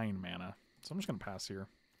want 9 mana. So I'm just going to pass here.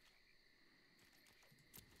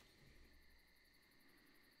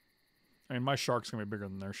 I mean, my shark's going to be bigger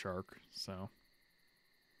than their shark, so.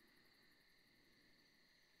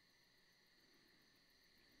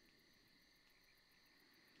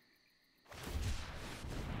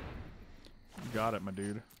 You got it, my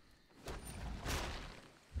dude.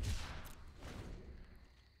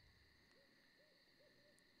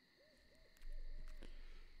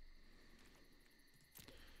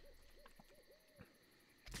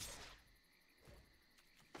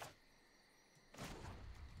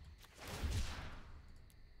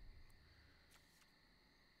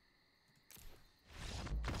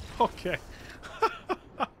 Okay.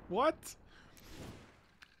 What?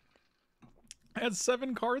 I had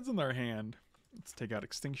 7 cards in their hand. Let's take out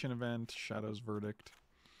Extinction Event, Shadow's Verdict,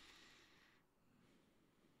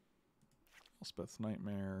 Elspeth's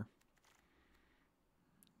Nightmare,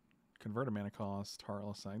 Convert a Mana Cost,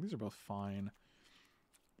 Heartless Act. These are both fine.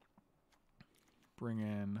 Bring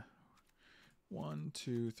in 1,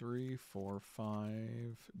 2, 3, 4,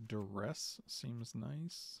 5. Duress seems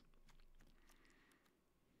nice.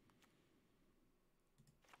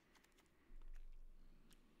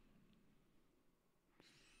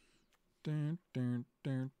 This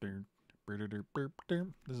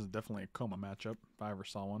is definitely a Coma matchup, if I ever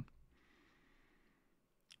saw one.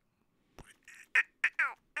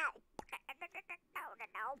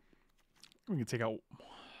 We can take out.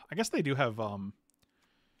 I guess they do have some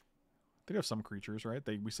creatures, right?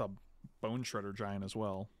 We saw Bone Shredder Giant as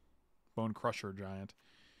well. Bone Crusher Giant.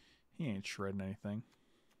 He ain't shredding anything.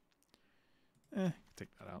 Take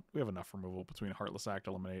that out. We have enough removal between Heartless Act,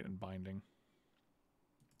 Eliminate, and Binding.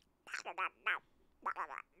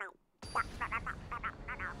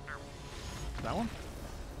 That one?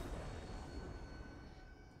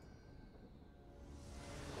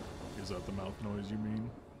 Is that the mouth noise you mean?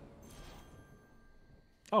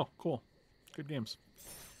 Oh, cool. Good games.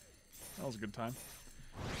 That was a good time.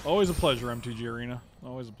 Always a pleasure, MTG Arena.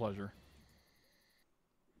 Always a pleasure.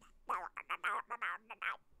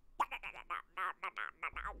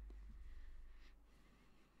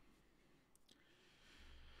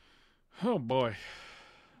 Oh boy.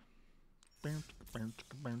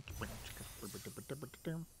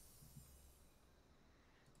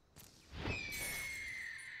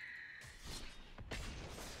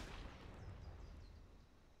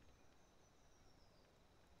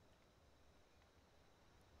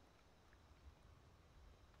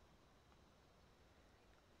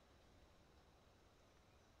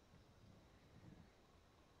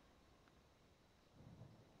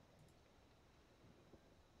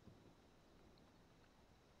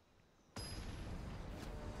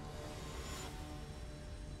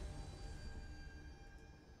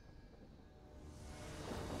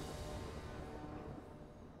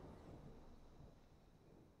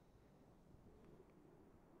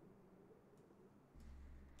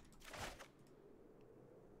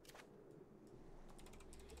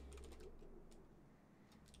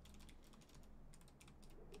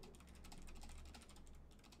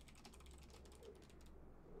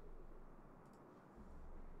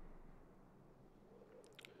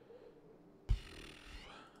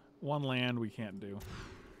 One land we can't do.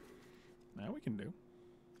 Now we can do.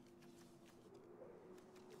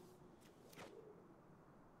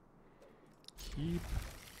 Keep.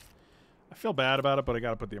 I feel bad about it, but I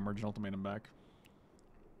gotta put the Emergent Ultimatum back.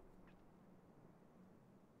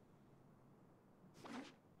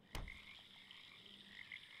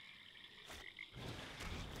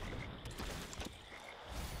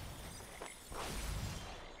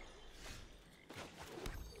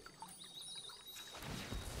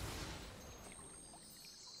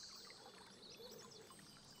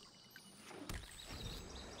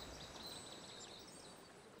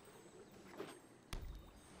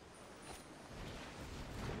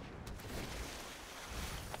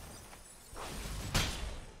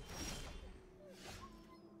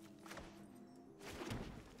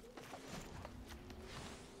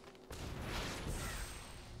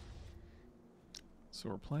 So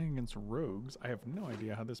we're playing against rogues. I have no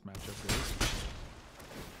idea how this matchup goes.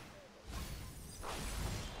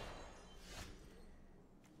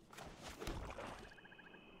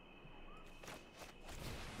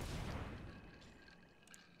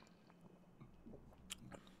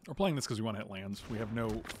 We're playing this because we want to hit lands. We have no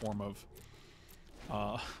form of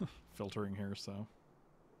filtering here, so...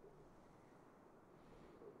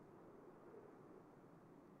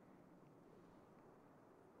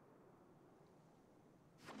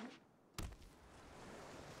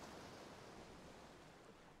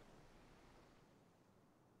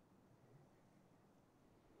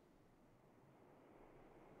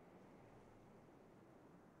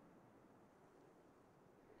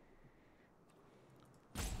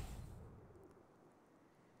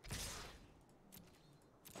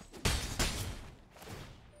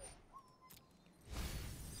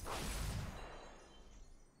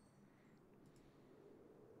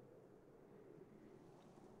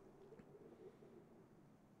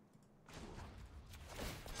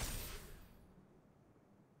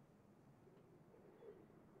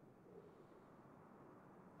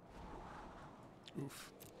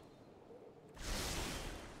 Oof.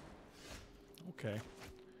 Okay.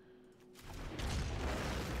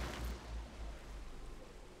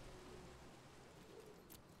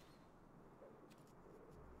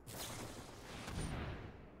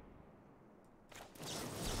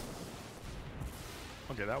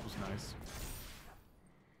 Okay, that was nice.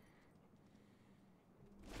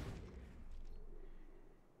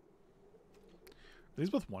 Are these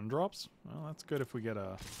both 1-drops? Well, that's good if we get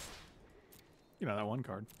a... You know, that one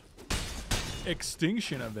card.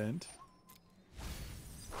 Extinction Event.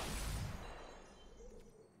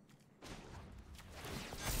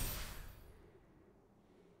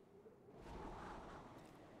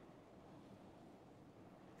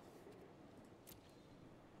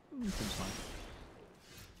 Seems fine.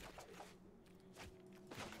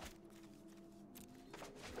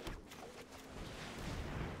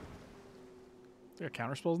 Is there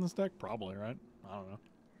counter spells in this deck? Probably, right? I don't know.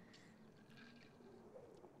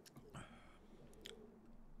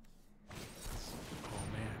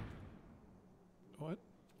 What?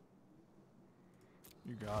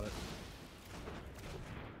 You got it.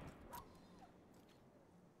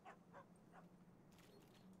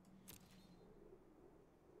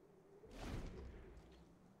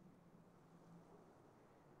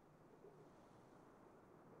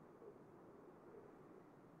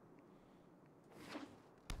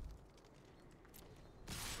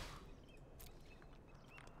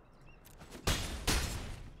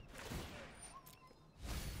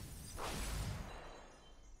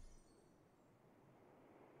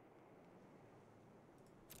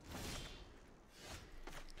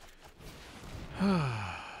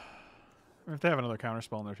 If they have another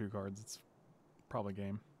counterspell in their 2 cards, it's probably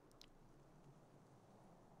game.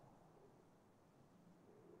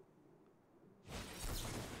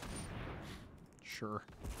 Sure.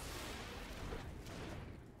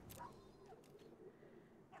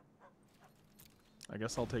 I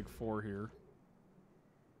guess I'll take 4 here.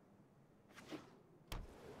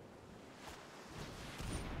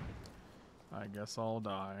 I guess I'll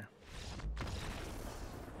die.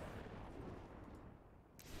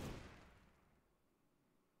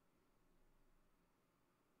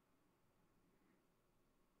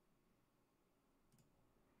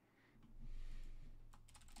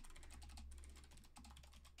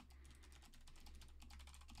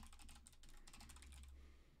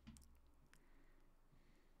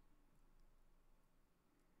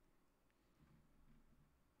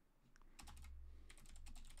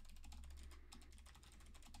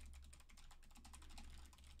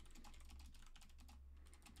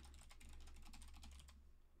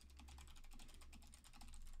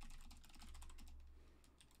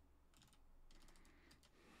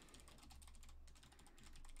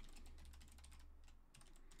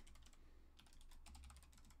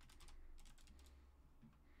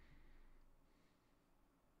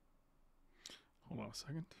 Hold on a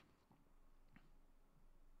second.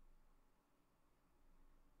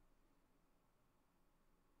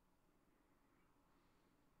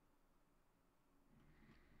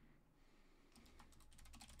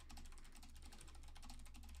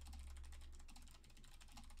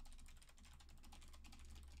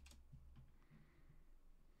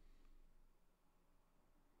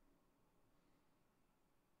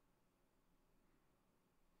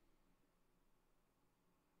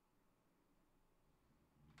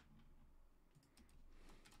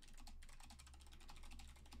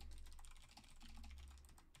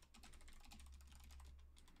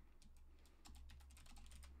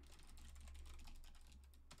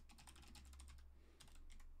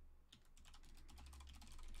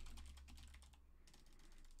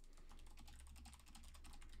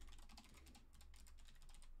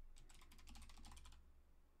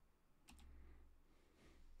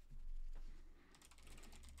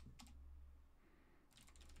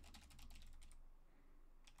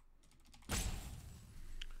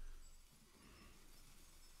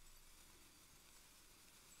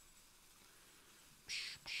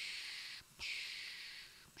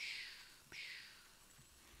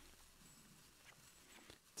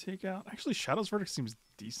 take out. Actually, Shadow's Verdict seems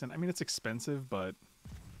decent. I mean, it's expensive, but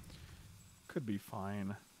could be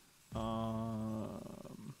fine. What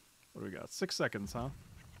do we got? 6 seconds, huh?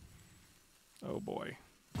 Oh boy.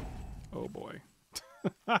 Oh boy.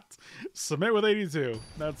 Submit with 82.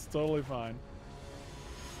 That's totally fine.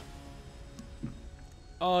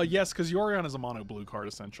 Yes, because Yorion is a mono blue card,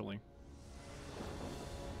 essentially.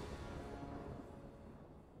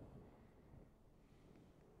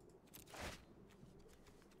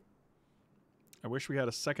 I wish we had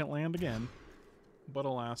a second land again, but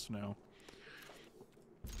alas, no.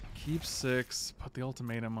 Keep 6, put the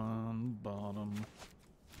ultimatum on bottom.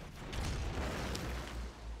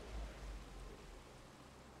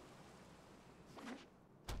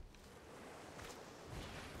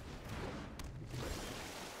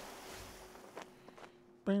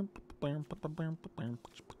 I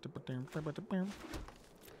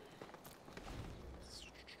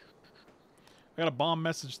got a bomb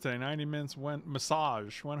message today. 90 minutes went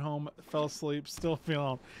massage. Went home, fell asleep, still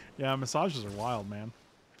feeling. Yeah, massages are wild, man.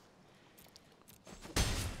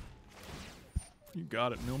 You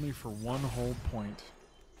got it. Mill me for 1 whole point.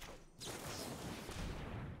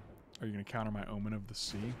 Are you gonna counter my Omen of the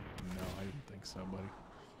Sea? No, I didn't think so, buddy.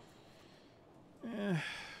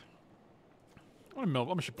 I'm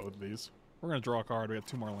gonna ship both of these. We're gonna draw a card. We have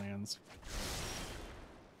 2 more lands.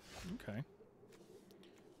 Okay.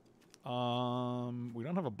 We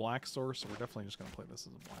don't have a black source, so we're definitely just gonna play this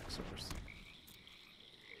as a black source.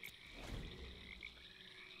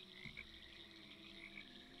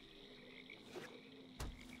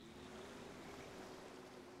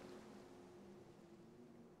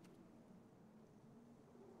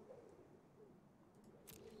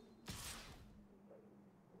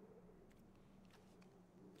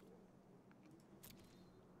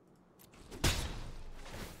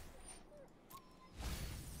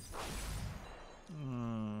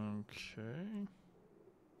 Okay.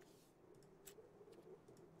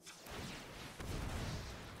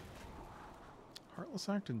 Heartless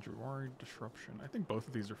Act and Jwari Disruption. I think both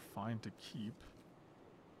of these are fine to keep.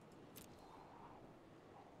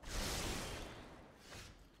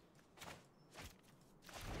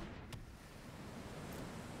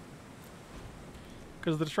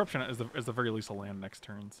 Because the Disruption is the very least a land next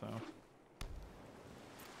turn, so...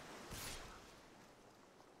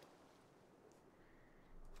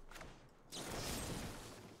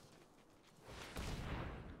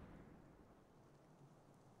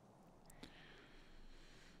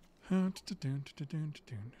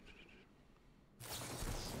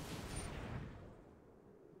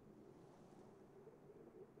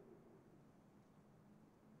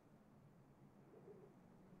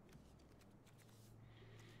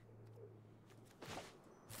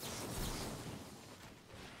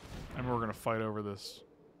 And we're gonna fight over this.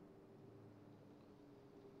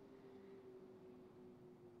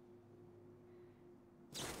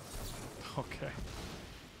 Okay.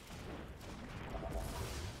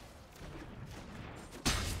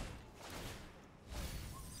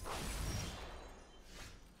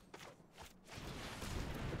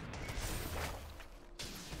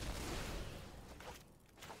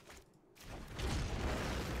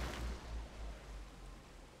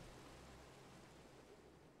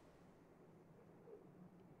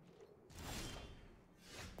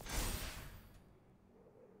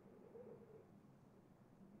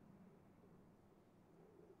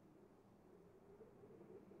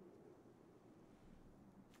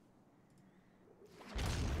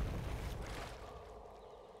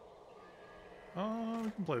 We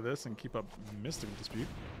can play this and keep up Mystical Dispute.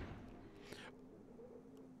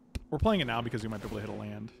 We're playing it now because we might be able to hit a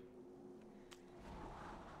land.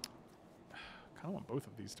 Kind of want both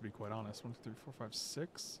of these, to be quite honest. 1, 2, 3, 4, 5,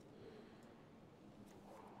 6.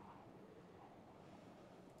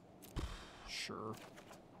 Sure.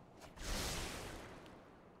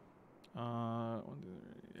 1, 2,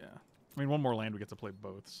 3, yeah. I mean, one more land we get to play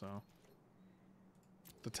both, so.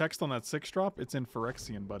 The text on that 6-drop, it's in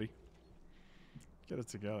Phyrexian, buddy. Get it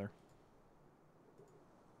together.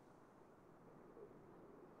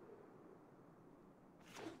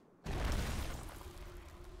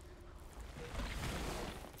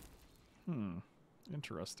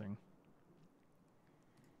 Interesting.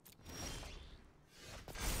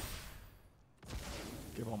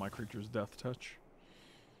 Give all my creatures death touch.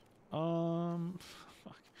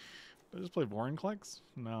 Fuck. Did I just play Vorinclex?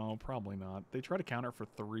 No, probably not. They try to counter for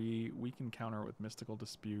 3. We can counter with Mystical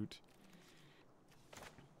Dispute.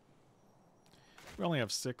 We only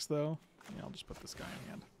have 6, though. Yeah, I'll just put this guy in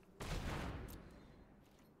hand.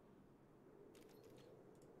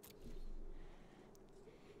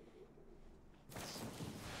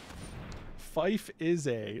 Fife is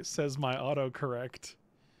a, says my autocorrect.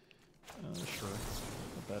 Sure.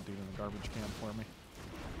 Put that dude in the garbage can for me.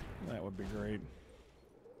 That would be great.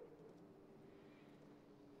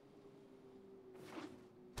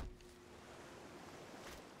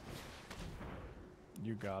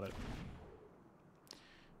 You got it.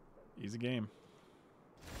 Easy game.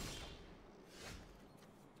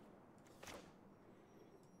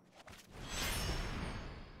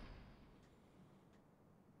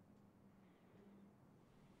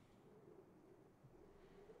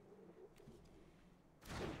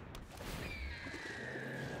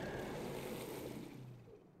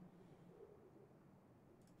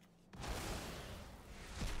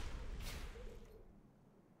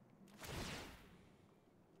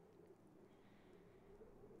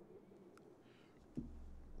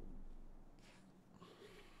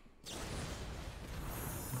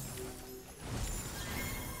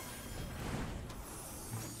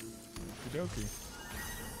 Okey-dokey.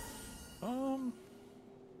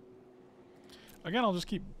 Again, I'll just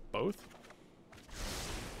keep both.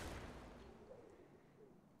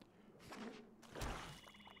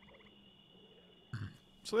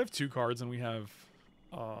 So they have 2 cards, and we have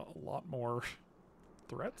a lot more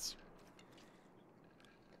threats.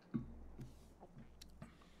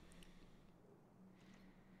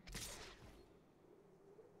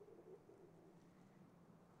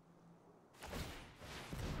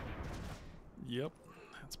 Yep,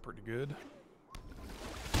 that's pretty good.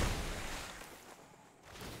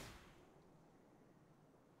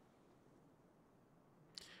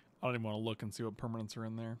 I don't even want to look and see what permanents are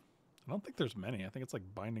in there. I don't think there's many. I think it's like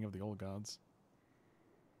Binding of the Old Gods.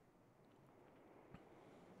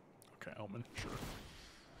 Okay, Omen, sure.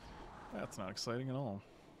 That's not exciting at all.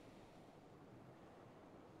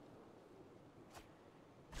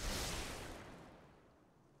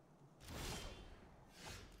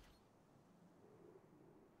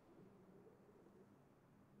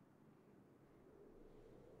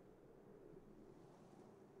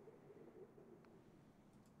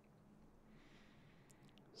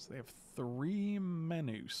 So they have 3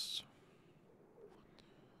 menus.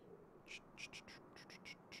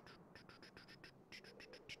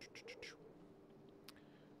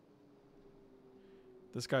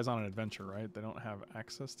 This guy's on an adventure, right? They don't have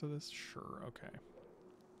access to this? Sure, okay.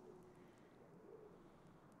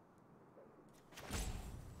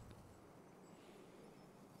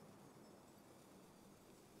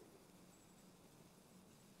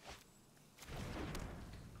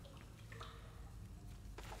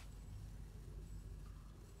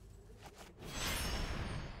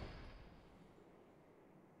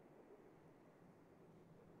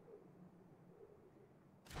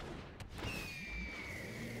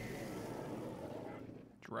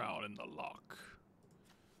 Drown in the lock.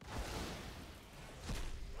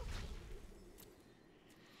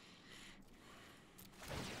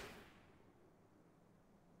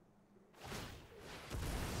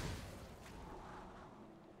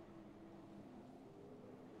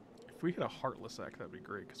 If we hit a Heartless Act, that'd be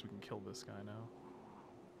great, because we can kill this guy now.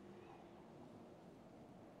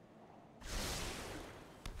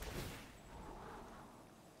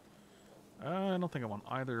 I don't think I want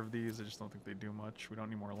either of these. I just don't think they do much. We don't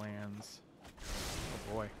need more lands.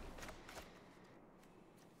 Oh boy.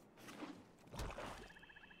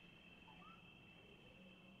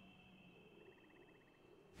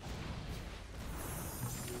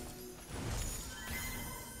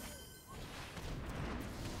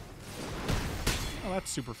 Oh, that's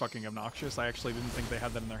super fucking obnoxious. I actually didn't think they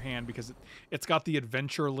had that in their hand because it's got the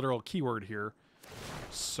adventure literal keyword here.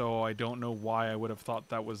 So I don't know why I would have thought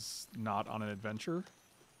that was not on an adventure.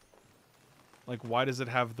 Like, why does it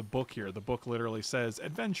have the book here? The book literally says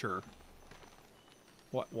adventure.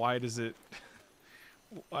 What? Why does it...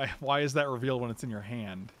 why is that revealed when it's in your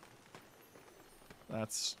hand?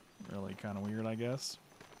 That's really kind of weird, I guess.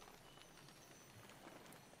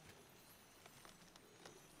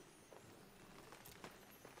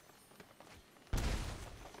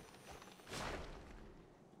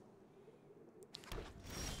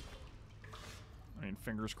 I mean,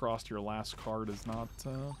 fingers crossed your last card is not,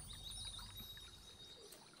 So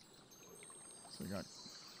we got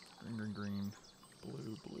green, green, green,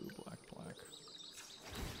 blue, blue, black, black.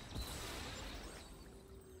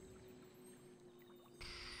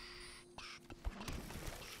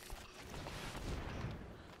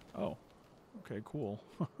 Oh, okay, cool.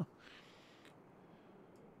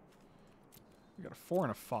 We got a 4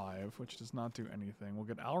 and a 5, which does not do anything. We'll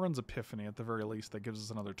get Alrund's Epiphany at the very least. That gives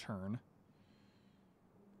us another turn.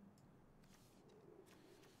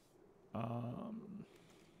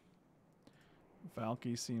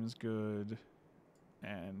 Valki seems good.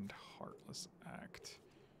 and Heartless Act.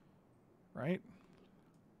 Right?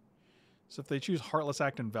 So if they choose Heartless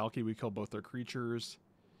Act and Valki, we kill both their creatures.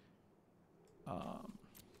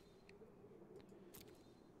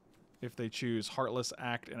 If they choose Heartless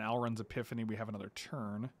Act and Alrund's Epiphany, we have another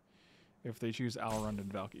turn. If they choose Alrund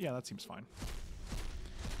and Valki, yeah, that seems fine.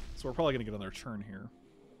 So we're probably going to get another turn here.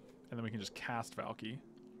 And then we can just cast Valki.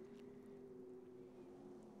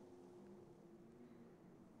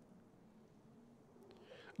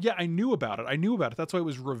 Yeah, I knew about it. I knew about it. That's why it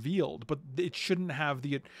was revealed. But it shouldn't have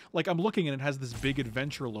the... Like, I'm looking and it has this big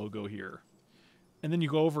adventure logo here. And then you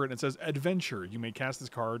go over it and it says, Adventure. You may cast this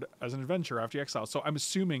card as an adventure after you exile. So I'm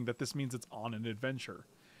assuming that this means it's on an adventure.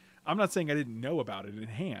 I'm not saying I didn't know about it in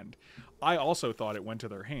hand. I also thought it went to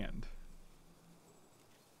their hand.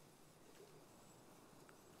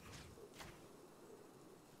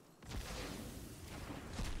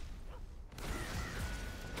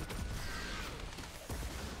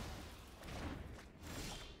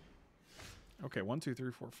 Okay, 1, 2,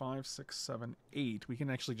 3, 4, 5, 6, 7, 8. We can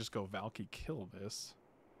actually just go Valki kill this.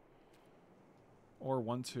 Or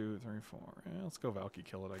 1, 2, 3, 4. Yeah, let's go Valki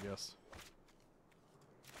kill it, I guess.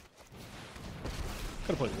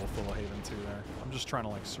 Could have played Wolfwillow Haven too there. I'm just trying to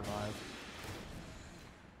like survive.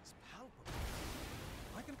 It's palpable.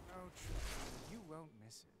 I can ouch. You won't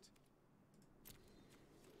miss it.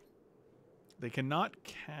 They cannot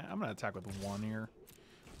I'm gonna attack with 1 here.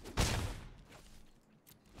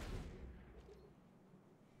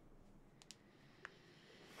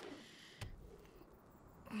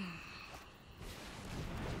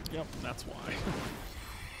 Yep, that's why.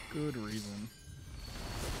 Good reason.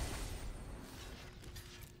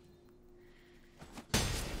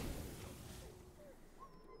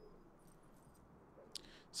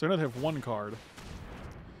 So now they have 1 card.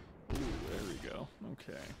 Ooh, there we go.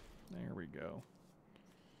 Okay, there we go.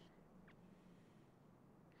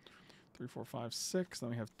 3, 4, 5, 6. Then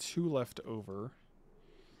we have 2 left over.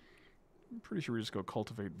 I'm pretty sure we just go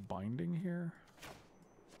Cultivate Binding here.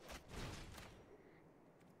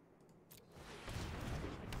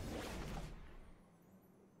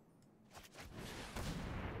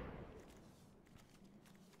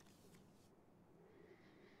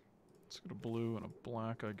 Let's get a blue and a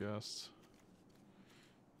black, I guess.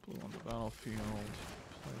 Blue on the battlefield.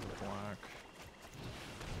 Play the black.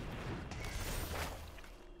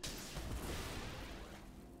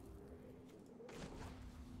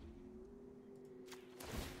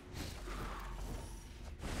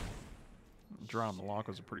 Draw on the lock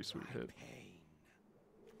was a pretty sweet hit.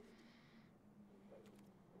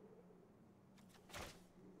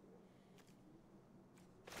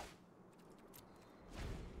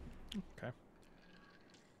 Okay.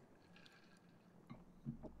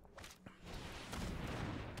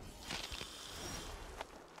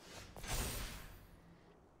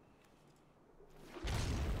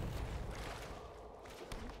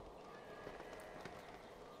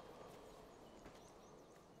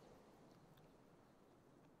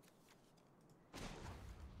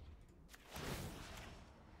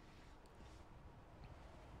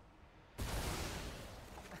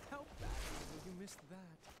 How badly will you miss that?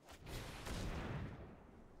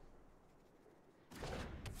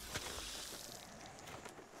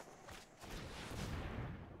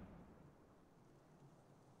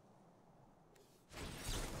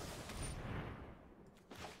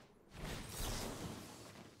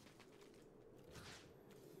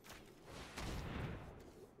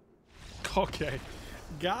 Okay.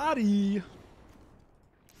 Gotti.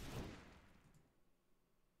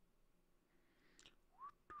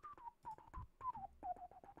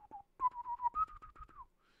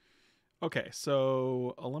 Okay,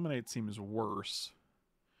 so Eliminate seems worse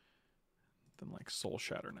than like Soul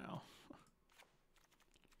Shatter now.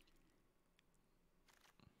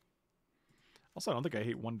 Also, I don't think I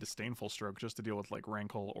hate 1 Disdainful Stroke just to deal with like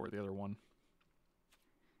Rankle or the other one.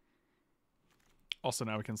 Also,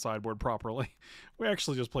 now we can sideboard properly. We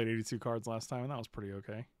actually just played 82 cards last time, and that was pretty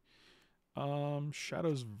okay.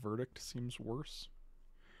 Shadow's Verdict seems worse.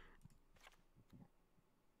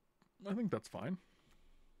 I think that's fine.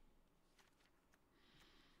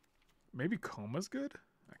 Maybe Coma's good?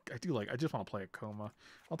 I just want to play a Coma.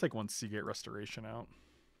 I'll take 1 Seagate Restoration out.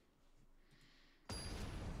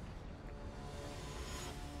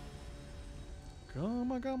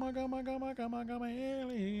 Coma, Coma, Coma, Coma, Coma, Coma,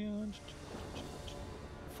 aliens.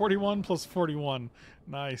 41 plus 41.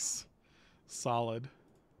 Nice. Solid.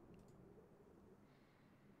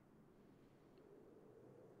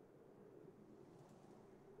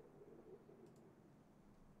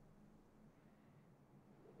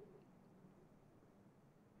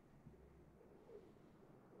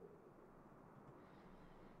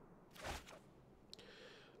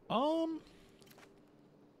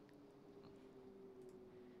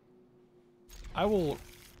 I will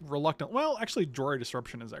reluctant. Well, actually, Jwari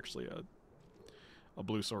Disruption is actually a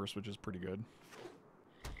blue source, which is pretty good.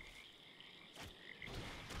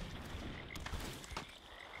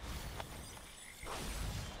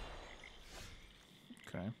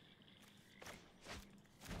 Okay.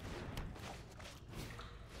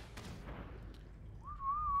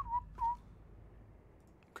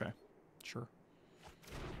 Okay. Sure.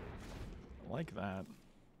 I like that.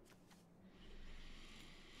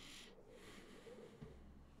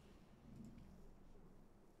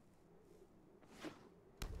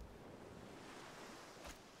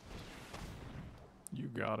 You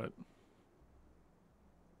got it.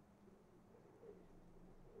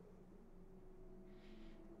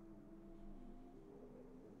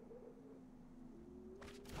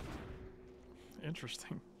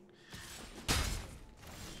 Interesting.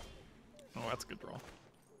 Oh, that's a good draw.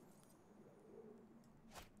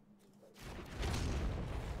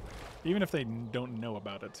 Even if they don't know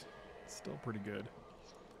about it, it's still pretty good.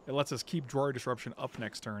 It lets us keep Jwari Disruption up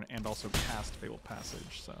next turn and also cast Fabled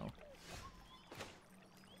Passage, so...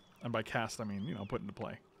 And by cast, I mean, you know, put into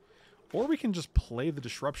play. Or we can just play the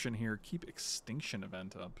Disruption here, keep Extinction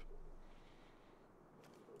Event up.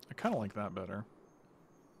 I kind of like that better.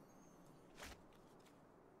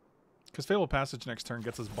 Because Fabled Passage next turn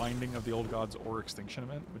gets us Binding of the Old Gods or Extinction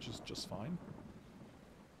Event, which is just fine.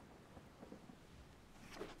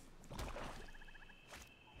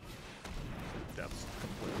 That's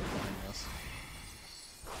completely fine, yes.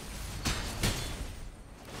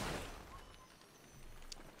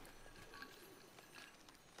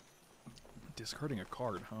 Discarding a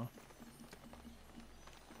card, huh?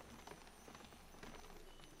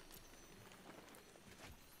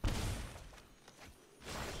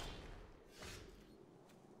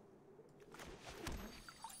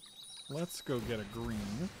 Let's go get a green.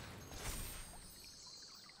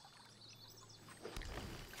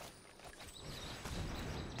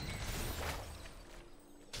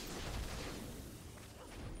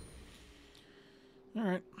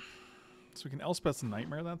 Alright. So we can Elspeth's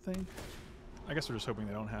Nightmare that thing. I guess we're just hoping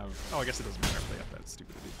they don't have... Oh, I guess it doesn't matter if they have that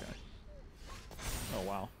stupid idiot guy. Oh,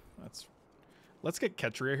 wow. That's... Let's get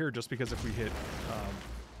Ketria here just because if we hit...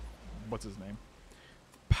 what's his name?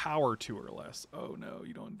 Power 2 or less. Oh, no,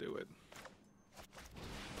 you don't do it.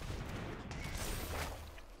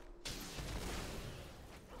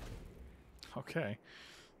 Okay.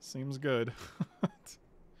 Seems good.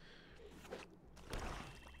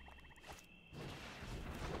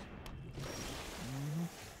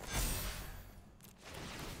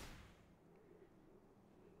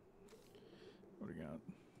 What do we got?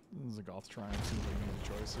 Zagoth Triome seems like a good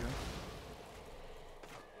choice here.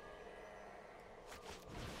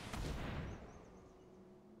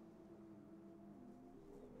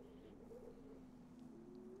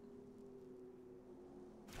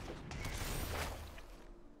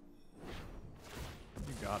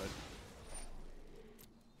 Got it.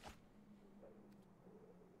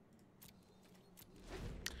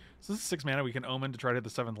 So this is 6 mana. We can Omen to try to hit the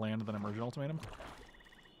 7th land and then Emergent Ultimatum.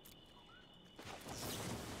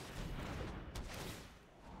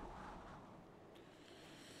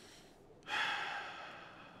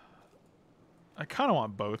 I kind of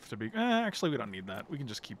want both to be... actually, we don't need that. We can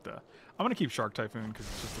just keep the... I'm going to keep Shark Typhoon because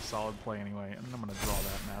it's just a solid play anyway, and then I'm going to draw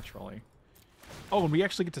that naturally. Oh, and we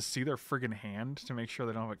actually get to see their friggin' hand to make sure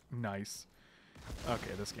they don't have a... Nice.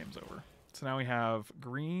 Okay, this game's over. So now we have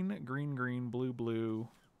green, green, green, blue, blue.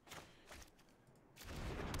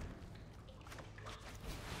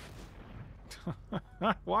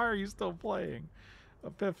 Why are you still playing?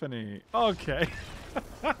 Epiphany. Okay.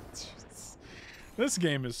 This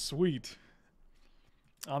game is sweet.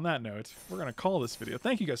 On that note, we're going to call this video.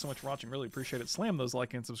 Thank you guys so much for watching. Really appreciate it. Slam those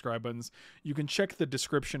like and subscribe buttons. You can check the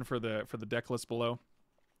description for the deck list below.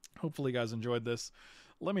 Hopefully you guys enjoyed this.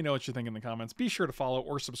 Let me know what you think in the comments. Be sure to follow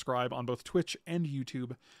or subscribe on both Twitch and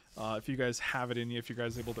YouTube. If you guys have it in you, if you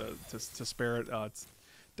guys are able to spare it, it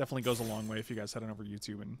definitely goes a long way if you guys head on over to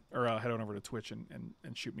YouTube or head on over to Twitch and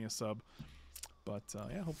shoot me a sub. But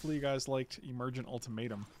yeah, hopefully you guys liked Emergent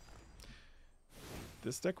Ultimatum.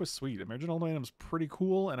 This deck was sweet. Emergent Ultimatum's pretty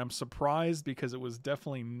cool, and I'm surprised because it was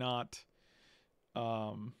definitely not...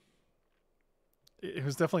 it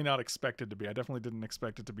was definitely not expected to be. I definitely didn't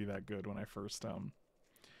expect it to be that good when I first...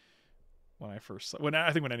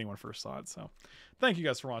 when anyone first saw it. So, thank you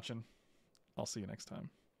guys for watching. I'll see you next time.